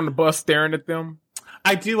woman on the bus staring at them?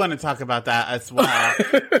 I do want to talk about that as well.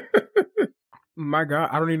 My God,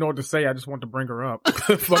 I don't even know what to say. I just want to bring her up.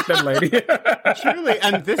 Fuck that lady. Truly.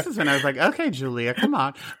 And this is when I was like, okay, Julia, come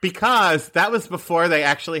on. Because that was before they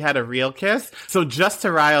actually had a real kiss. So just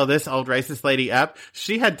to rile this old racist lady up,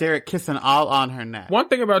 she had Derek kissing all on her neck. One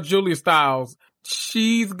thing about Julia Stiles,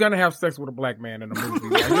 she's gonna have sex with a black man in the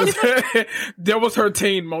movie. Like, there was her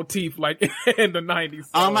teen motif, like, in the 90s. So.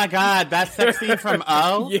 Oh my God, that sex scene from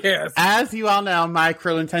O? Yes. As you all know, my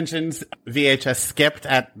Cruel Intentions VHS skipped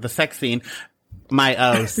at the sex scene. My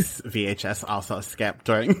O's VHS also skipped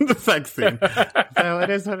during the sex scene. So it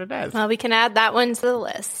is what it is. Well, we can add that one to the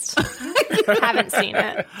list. Haven't seen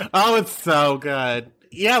it. Oh, it's so good.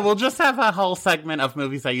 Yeah, we'll just have a whole segment of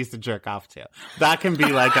movies I used to jerk off to. That can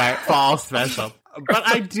be like our fall special. But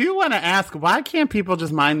I do want to ask, why can't people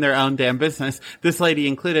just mind their own damn business? This lady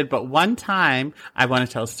included. But one time, I want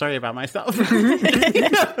to tell a story about myself. One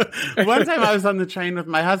time I was on the train with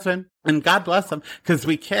my husband, and God bless him, because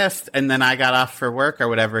we kissed, and then I got off for work or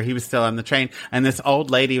whatever. He was still on the train, and this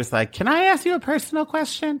old lady was like, can I ask you a personal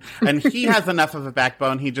question? And he has enough of a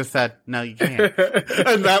backbone. He just said, no, you can't.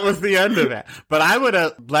 And that was the end of it. But I would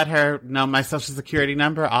have let her know my social security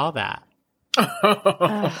number, all that. Ugh,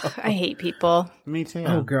 I hate people. Me too.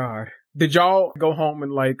 Oh God. Did y'all go home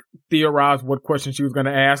and like theorize what question she was going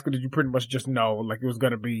to ask, or did you pretty much just know like it was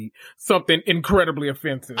going to be something incredibly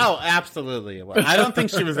offensive? Oh, absolutely it was. I don't think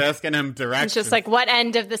she was asking him directly. It's just like, what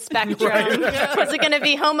end of the spectrum? Right. Was it going to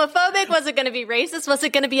be homophobic? Was it going to be racist? Was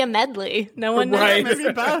it going to be a medley? No one knows. Right.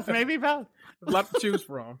 Maybe both. Maybe both. a lot to choose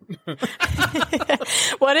from.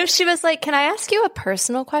 What if she was like, can I ask you a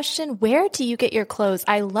personal question? Where do you get your clothes?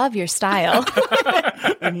 I love your style.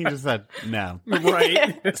 And he just said, no.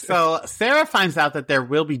 Right. So Sarah finds out that there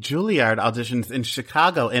will be Juilliard auditions in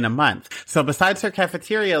Chicago in a month. So besides her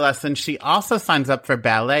cafeteria lessons, she also signs up for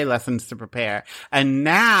ballet lessons to prepare. And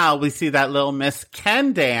now we see that little Miss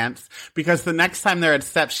can dance because the next time they're at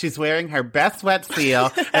steps, she's wearing her best wet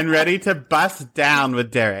seal and ready to bust down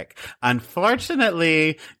with Derek.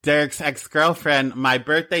 Unfortunately, Derek's ex-girlfriend, my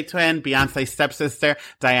birthday twin, Beyonce's stepsister,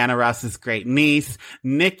 Diana Ross's great niece,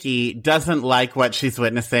 Nikki, doesn't like what she's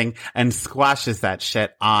witnessing and squashes that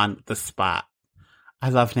shit on the spot. I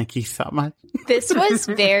love Nikki so much. This was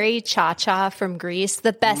very Cha-Cha from Greece,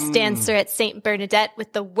 the best dancer at St. Bernadette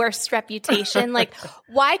with the worst reputation. Like,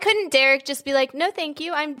 why couldn't Derek just be like, no, thank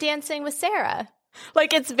you, I'm dancing with Sarah?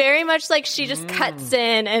 Like, it's very much like she just cuts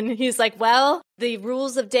in and he's like, well, the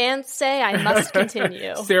rules of dance say I must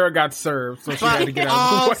continue. Sarah got served, so she had to get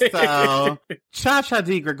out of the way. Also, Cha-Cha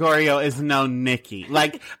Di Gregorio is no Nikki.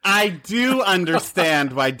 Like, I do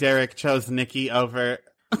understand why Derek chose Nikki over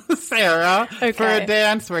Sarah for a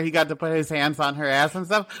dance where he got to put his hands on her ass and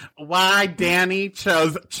stuff. Why Danny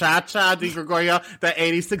chose Cha-Cha Di Gregorio, the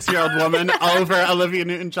 86-year-old woman, over Olivia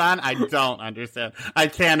Newton-John, I don't understand. I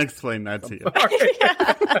can't explain that to you.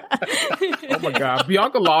 Oh my God.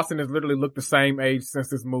 Bianca Lawson has literally looked the same age since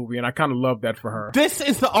this movie, and I kind of love that for her. This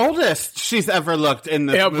is the oldest she's ever looked in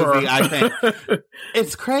this movie, I think.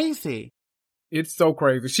 It's crazy. It's so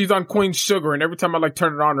crazy. She's on Queen Sugar, and every time I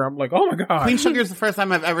turn it on her, I'm like, oh my God. Queen Sugar is the first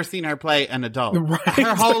time I've ever seen her play an adult. Right.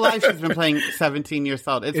 Her whole life she's been playing 17 years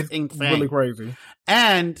old. It's insane. Really crazy.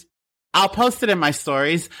 And I'll post it in my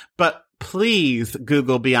stories, but please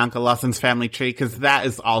Google Bianca Lawson's family tree because that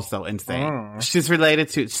is also insane. She's related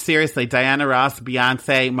to, seriously, Diana Ross,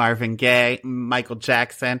 Beyonce, Marvin Gaye, Michael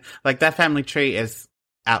Jackson. Like, that family tree is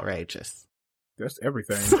outrageous. That's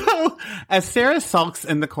everything. So, as Sarah sulks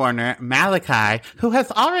in the corner, Malachi, who has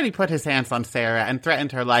already put his hands on Sarah and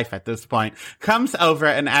threatened her life at this point, comes over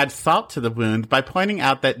and adds salt to the wound by pointing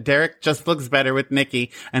out that Derek just looks better with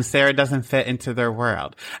Nikki and Sarah doesn't fit into their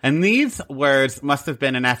world. And these words must have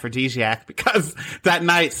been an aphrodisiac because that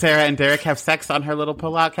night Sarah and Derek have sex on her little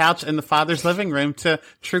pull-out couch in the father's living room to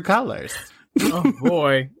True Colors. Oh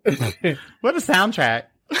boy. What a soundtrack.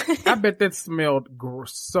 I bet that smelled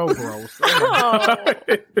so gross.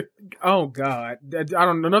 Oh God. I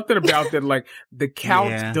don't know nothing about that. Like the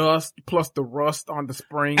couch dust plus the rust on the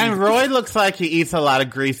springs. And Roy looks like he eats a lot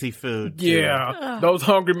of greasy food. Too. Yeah. Those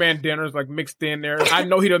Hungry Man dinners mixed in there. I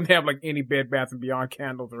know he doesn't have any Bed Bath & Beyond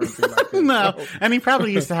candles or anything like that. No. And he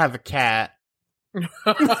probably used to have a cat.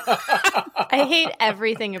 I hate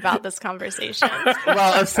everything about this conversation.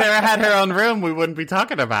 Well, if Sarah had her own room, we wouldn't be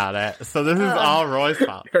talking about it. So this is all Roy's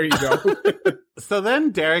fault. There you go. So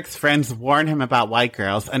then Derek's friends warn him about white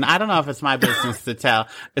girls. And I don't know if it's my business to tell,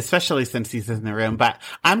 especially since he's in the room, but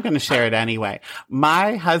I'm going to share it anyway.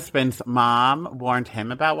 My husband's mom warned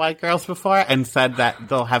him about white girls before and said that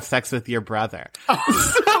they'll have sex with your brother.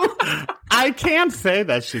 So I can't say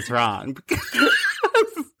that she's wrong.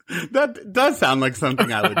 That does sound like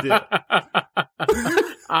something I would do.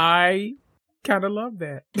 I kind of love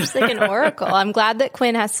that. She's like an oracle. I'm glad that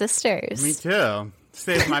Quinn has sisters. Me too.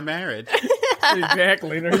 Saved my marriage.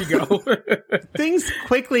 Exactly. There you go. Things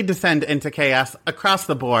quickly descend into chaos across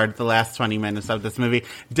the board the last 20 minutes of this movie.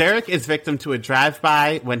 Derek is victim to a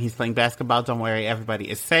drive-by when he's playing basketball. Don't worry, everybody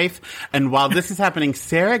is safe. And while this is happening,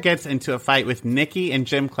 Sarah gets into a fight with Nikki in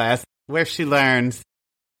gym class where she learns,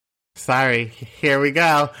 sorry, here we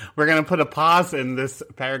go. We're going to put a pause in this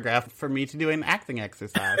paragraph for me to do an acting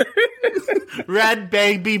exercise. Red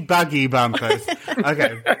baby buggy bumpers.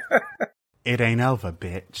 Okay. It ain't over,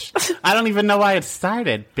 bitch. I don't even know why it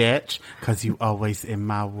started, bitch. 'Cause you always in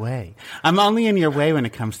my way. I'm only in your way when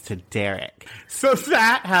it comes to Derek. So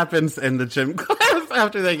that happens in the gym class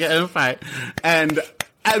after they get in a fight. And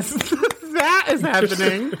as that is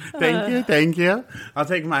happening, thank you. I'll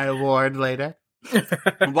take my award later.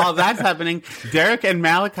 While that's happening, Derek and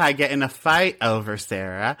Malachi get in a fight over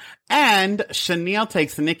Sarah, and Chanel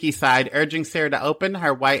takes Nikki's side, urging Sarah to open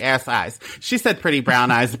her white ass eyes. She said pretty brown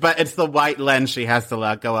eyes, but it's the white lens she has to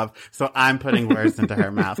let go of, so I'm putting words into her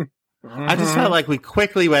mouth. I just felt like we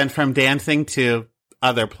quickly went from dancing to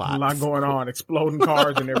other plots. A lot going on, exploding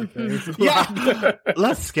cars and everything. Yeah.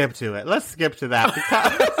 Let's skip to it. Let's skip to that.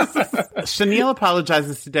 Because Chanel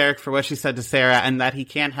apologizes to Derek for what she said to Sarah and that he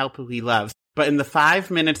can't help who he loves. But in the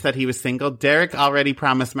 5 minutes that he was single, Derek already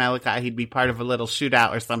promised Malachi he'd be part of a little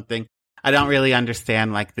shootout or something I don't really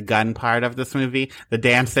understand like the gun part of this movie. The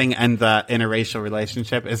dancing and the interracial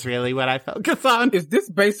relationship is really what I focus on. Is this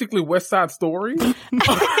basically West Side Story?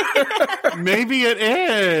 Maybe it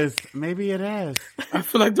is. Maybe it is. I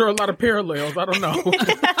feel like there are a lot of parallels. I don't know.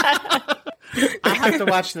 I have to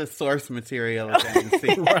watch the source material again and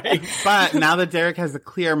see. Right. But now that Derek has a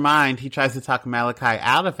clear mind, he tries to talk Malachi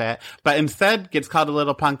out of it, but instead gets called a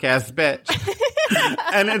little punk ass bitch.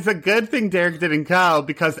 And it's a good thing Derek didn't go,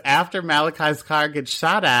 because after Malachi's car gets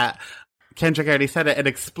shot at, Kendrick already said it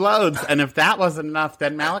explodes. And if that wasn't enough,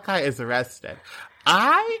 then Malachi is arrested.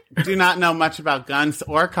 I do not know much about guns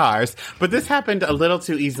or cars, but this happened a little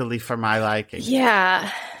too easily for my liking.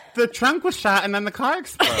 Yeah. The trunk was shot and then the car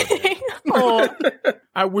exploded.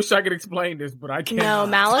 I wish I could explain this, but I can't. No,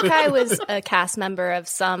 Malachi was a cast member of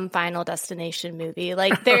some Final Destination movie.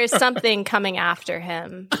 Like, there's something coming after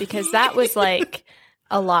him, because that was like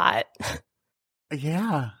a lot.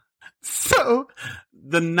 Yeah. So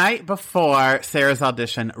the night before Sarah's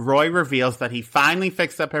audition, Roy reveals that he finally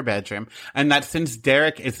fixed up her bedroom, and that since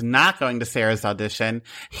Derek is not going to Sarah's audition,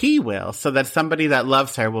 he will, so that somebody that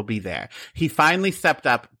loves her will be there. He finally stepped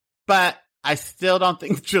up, but I still don't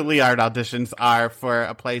think Juilliard auditions are for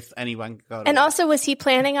a place anyone can go to. And also, was he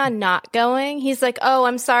planning on not going? He's like, oh,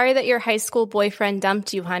 I'm sorry that your high school boyfriend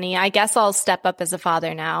dumped you, honey. I guess I'll step up as a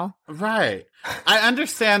father now. Right. I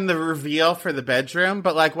understand the reveal for the bedroom,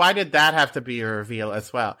 but like, why did that have to be a reveal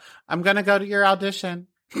as well? I'm going to go to your audition.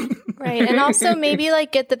 Right. And also maybe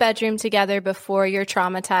like get the bedroom together before your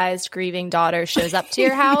traumatized, grieving daughter shows up to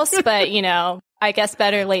your house. But, you know, I guess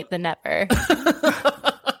better late than never.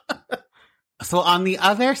 So on the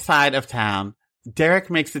other side of town,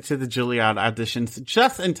 Derek makes it to the Juilliard auditions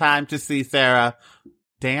just in time to see Sarah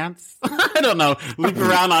dance. I don't know. Loop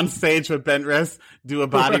around on stage with bent wrists, do a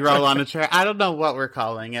body roll on a chair. I don't know what we're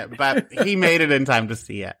calling it, but he made it in time to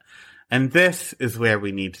see it. And this is where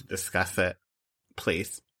we need to discuss it.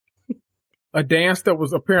 Please. A dance that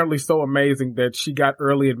was apparently so amazing that she got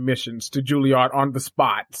early admissions to Juilliard on the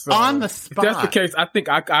spot. So on the spot. If that's the case, I think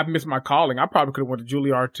I missed my calling. I probably could have went to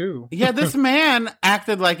Juilliard too. Yeah, this man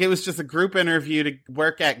acted like it was just a group interview to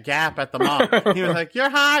work at Gap at the mall. He was like, you're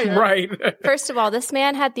hired. Right. First of all, this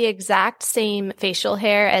man had the exact same facial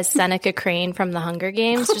hair as Seneca Crane from the Hunger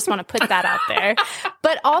Games. Just want to put that out there.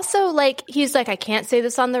 But also, like, he's like, I can't say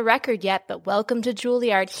this on the record yet, but welcome to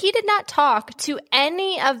Juilliard. He did not talk to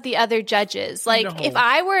any of the other judges. Like, no. If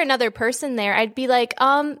I were another person there, I'd be like,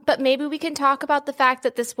 but maybe we can talk about the fact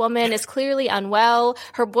that this woman is clearly unwell.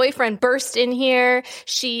 Her boyfriend burst in here.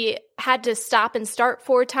 She had to stop and start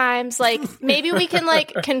 4 times. Like, maybe we can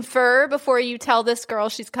like confer before you tell this girl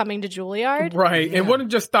she's coming to Juilliard. Right. Yeah. It wasn't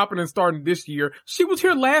just stopping and starting this year. She was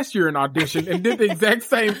here last year in audition and did the exact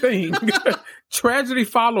same thing. Tragedy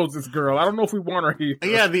follows this girl. I don't know if we want her here.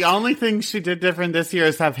 Yeah, the only thing she did different this year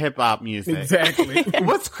is have hip hop music. Exactly.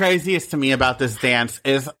 What's craziest to me about this dance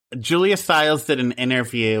is Julia Stiles did an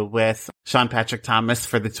interview with Sean Patrick Thomas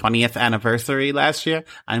for the 20th anniversary last year.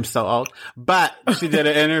 I'm so old. But she did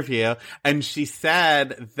an interview and she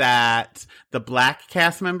said that the black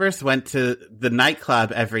cast members went to the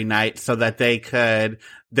nightclub every night so that they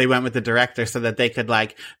went with the director so that they could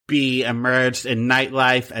like be immersed in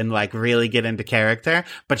nightlife and like really get into character.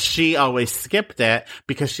 But she always skipped it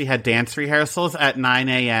because she had dance rehearsals at 9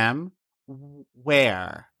 a.m.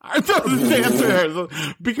 Where? Dance rehearsals.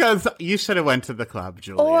 Because you should have went to the club,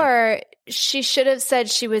 Julia. Or she should have said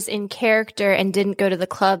she was in character and didn't go to the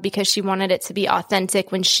club because she wanted it to be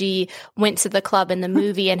authentic when she went to the club in the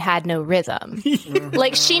movie and had no rhythm.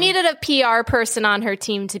 Like, she needed a PR person on her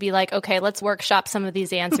team to be like, okay, let's workshop some of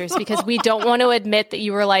these answers because we don't want to admit that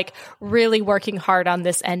you were like really working hard on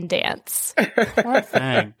this end dance. Poor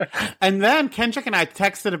thing. And then Kendrick and I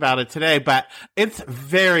texted about it today, but it's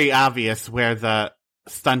very obvious where the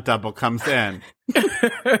stunt double comes in.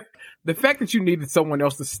 The fact that you needed someone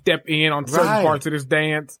else to step in on certain parts of this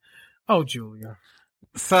dance. Oh, Julia.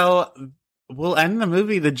 So we'll end the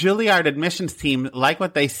movie. The Juilliard admissions team like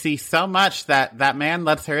what they see so much that that man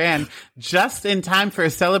lets her in just in time for a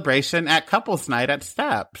celebration at couples night at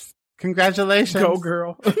Steps. Congratulations. Go,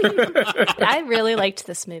 girl. I really liked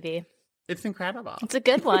this movie. It's incredible. It's a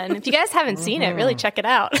good one. If you guys haven't seen it, really check it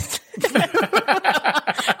out.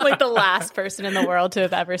 Like the last person in the world to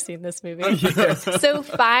have ever seen this movie. Yes. So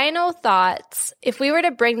final thoughts. If we were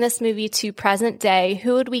to bring this movie to present day,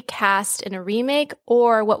 who would we cast in a remake,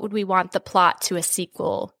 or what would we want the plot to a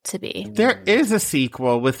sequel to be? There is a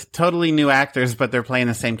sequel with totally new actors, but they're playing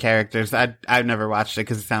the same characters. I've never watched it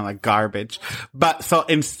because it sounded like garbage. But so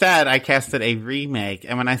instead I casted a remake.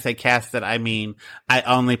 And when I say casted, I mean I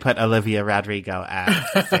only put Olivia Rodrigo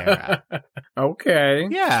as Sarah. Okay.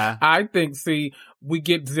 Yeah. I think, we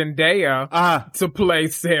get Zendaya to play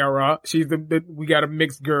Sarah. We got a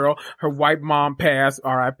mixed girl. Her white mom passed,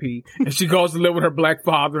 R.I.P. And she goes to live with her black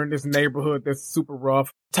father in this neighborhood that's super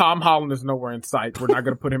rough. Tom Holland is nowhere in sight. We're not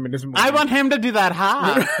going to put him in this movie. I want him to do that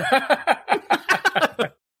hot.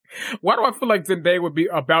 Why do I feel like Zendaya would be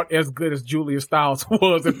about as good as Julia Stiles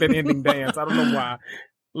was at that ending dance? I don't know why.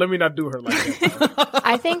 Let me not do her like that.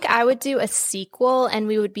 I think I would do a sequel and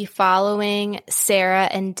we would be following Sarah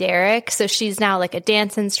and Derek. So she's now like a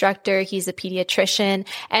dance instructor. He's a pediatrician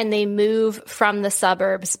and they move from the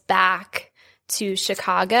suburbs back to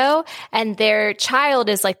Chicago and their child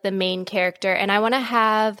is like the main character. And I want to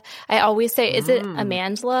I always say, is it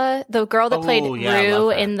Amandla? The girl that played Rue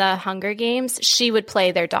in the Hunger Games? She would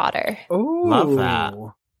play their daughter. Oh, love that.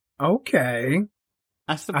 Okay.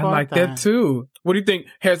 I like that too. What do you think?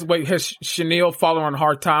 Has Chanel fallen on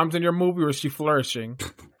hard times in your movie or is she flourishing?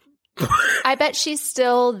 I bet she's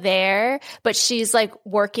still there, but she's like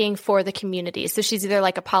working for the community. So she's either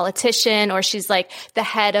like a politician or she's like the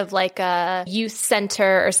head of like a youth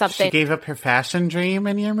center or something. She gave up her fashion dream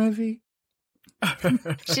in your movie?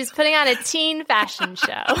 She's putting on a teen fashion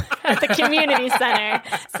show at the community center.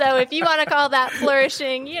 So if you want to call that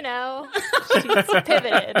flourishing, she's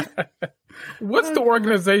pivoted. What's the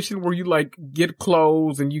organization where you like get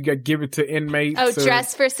clothes and you give it to inmates? Oh,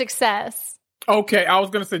 Dress for Success. Okay, I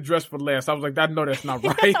was going to say Dress for Less. I was like, I know that's not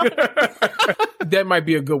right. That might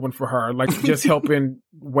be a good one for her. Like just helping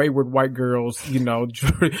wayward white girls,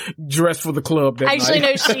 dress for the club that Actually,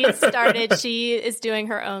 night. no, she is doing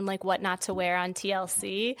her own like what not to wear on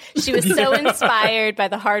TLC. She was so inspired by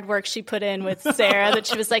the hard work she put in with Sarah that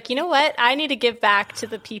she was like, you know what? I need to give back to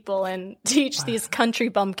the people and teach these country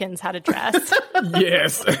bumpkins how to dress.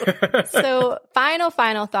 Yes. So final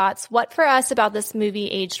thoughts. What for us about this movie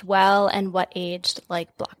aged well and what aged like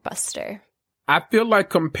blockbuster? I feel like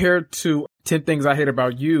compared to 10 Things I Hate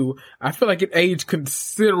About You, I feel like it aged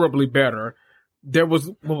considerably better. There was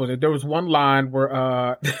one line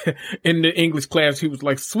where in the English class he was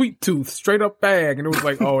like sweet tooth, straight up bag, and it was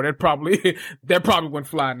like, oh, that probably wouldn't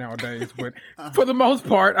fly nowadays. But for the most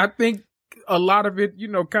part, I think a lot of it,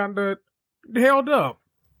 kind of held up.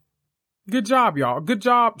 Good job, y'all. Good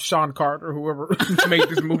job, Sean Carter, whoever made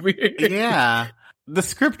this movie. Yeah. The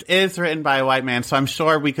script is written by a white man, so I'm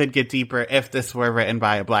sure we could get deeper if this were written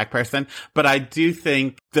by a black person. But I do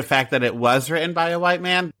think the fact that it was written by a white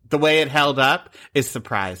man, the way it held up is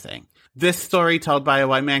surprising. This story told by a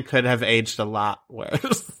white man could have aged a lot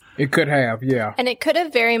worse. It could have, yeah. And it could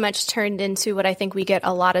have very much turned into what I think we get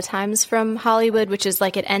a lot of times from Hollywood, which is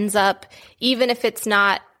like it ends up, even if it's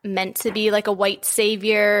not meant to be like a white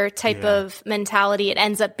savior type of mentality, it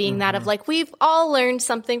ends up being that of like, we've all learned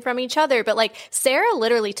something from each other. But like Sarah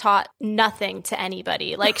literally taught nothing to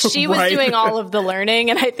anybody. Like she was doing all of the learning.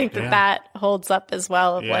 And I think that holds up as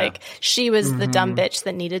well of like, she was the dumb bitch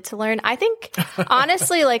that needed to learn. I think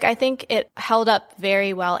honestly, like, I think it held up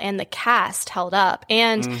very well and the cast held up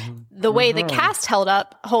and the way the cast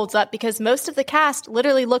holds up because most of the cast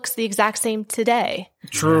literally looks the exact same today.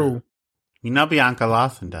 True. Bianca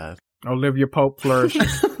Lawson does. Olivia Pope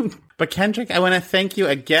flourishes. But Kendrick, I want to thank you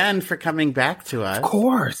again for coming back to us. Of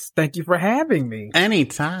course. Thank you for having me.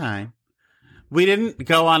 Anytime. We didn't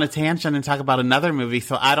go on a tangent and talk about another movie,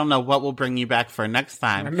 so I don't know what we'll bring you back for next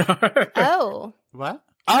time. Oh. What?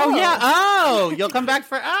 Oh, yeah. Oh, you'll come back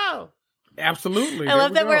for Absolutely. I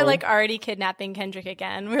love that we're like already kidnapping Kendrick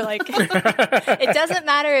again. We're like, it doesn't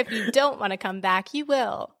matter if you don't want to come back, you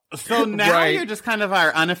will. So now you're just kind of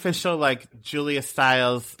our unofficial, like, Julia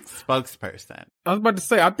Stiles spokesperson. I was about to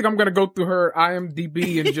say, I think I'm going to go through her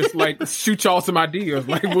IMDb and just, like, shoot y'all some ideas.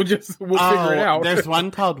 Like, we'll figure it out. There's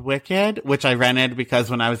one called Wicked, which I rented because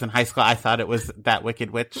when I was in high school, I thought it was that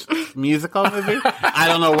Wicked Witch musical movie. I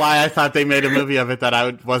don't know why I thought they made a movie of it that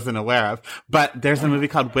I wasn't aware of. But there's a movie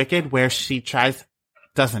called Wicked where she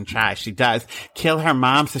she does kill her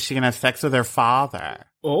mom so she can have sex with her father.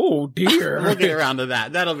 Oh, dear. We'll get around to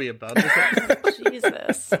that. That'll be a bonus.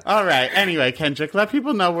 Jesus. All right. Anyway, Kendrick, let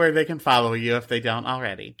people know where they can follow you if they don't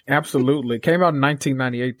already. Absolutely. Came out in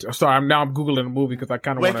 1998. Sorry, I'm Googling the movie because I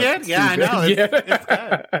kind of want to. Wicked? Yeah, I know. It's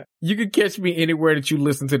good. You can catch me anywhere that you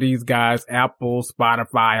listen to these guys. Apple,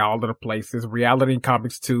 Spotify, all of the places. Reality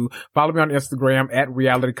Comics 2. Follow me on Instagram at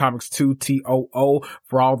Reality Comics 2, TOO,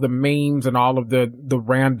 for all the memes and all of the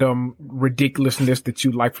random ridiculousness that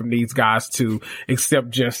you like from these guys too,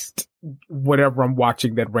 except just whatever I'm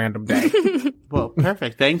watching that random day. Well,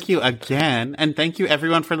 perfect. Thank you again. And thank you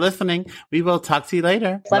everyone for listening. We will talk to you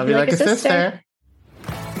later. Love you like a sister.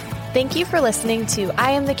 Thank you for listening to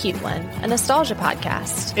I Am the Cute One, a nostalgia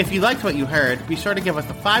podcast. If you liked what you heard, be sure to give us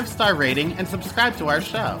a 5-star rating and subscribe to our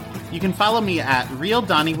show. You can follow me at Real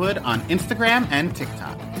Donnywood on Instagram and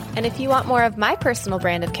TikTok. And if you want more of my personal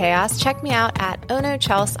brand of chaos, check me out at Ono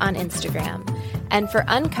Chels on Instagram. And for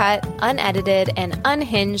uncut, unedited, and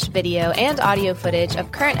unhinged video and audio footage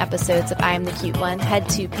of current episodes of I Am the Cute One, head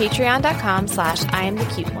to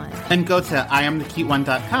patreon.com/IamTheCuteOne. And go to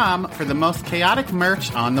IamTheCuteOne.com for the most chaotic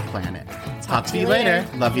merch on the planet. Talk to you later.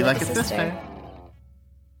 Love you like a sister.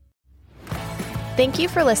 Thank you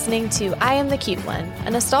for listening to I Am the Cute One,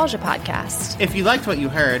 a nostalgia podcast. If you liked what you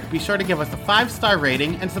heard, be sure to give us a 5-star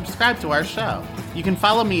rating and subscribe to our show. You can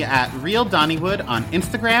follow me at Real Donnywood on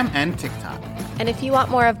Instagram and TikTok. And if you want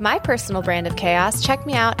more of my personal brand of chaos, check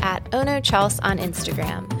me out at Ono Chels on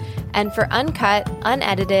Instagram. And for uncut,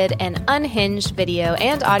 unedited, and unhinged video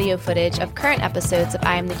and audio footage of current episodes of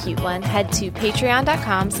I Am the Cute One, head to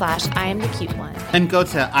patreon.com/IamTheCuteOne. And go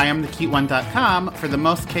to IamTheCuteOne.com for the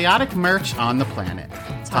most chaotic merch on the planet.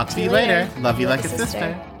 Talk to you later. Love you like a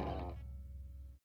sister.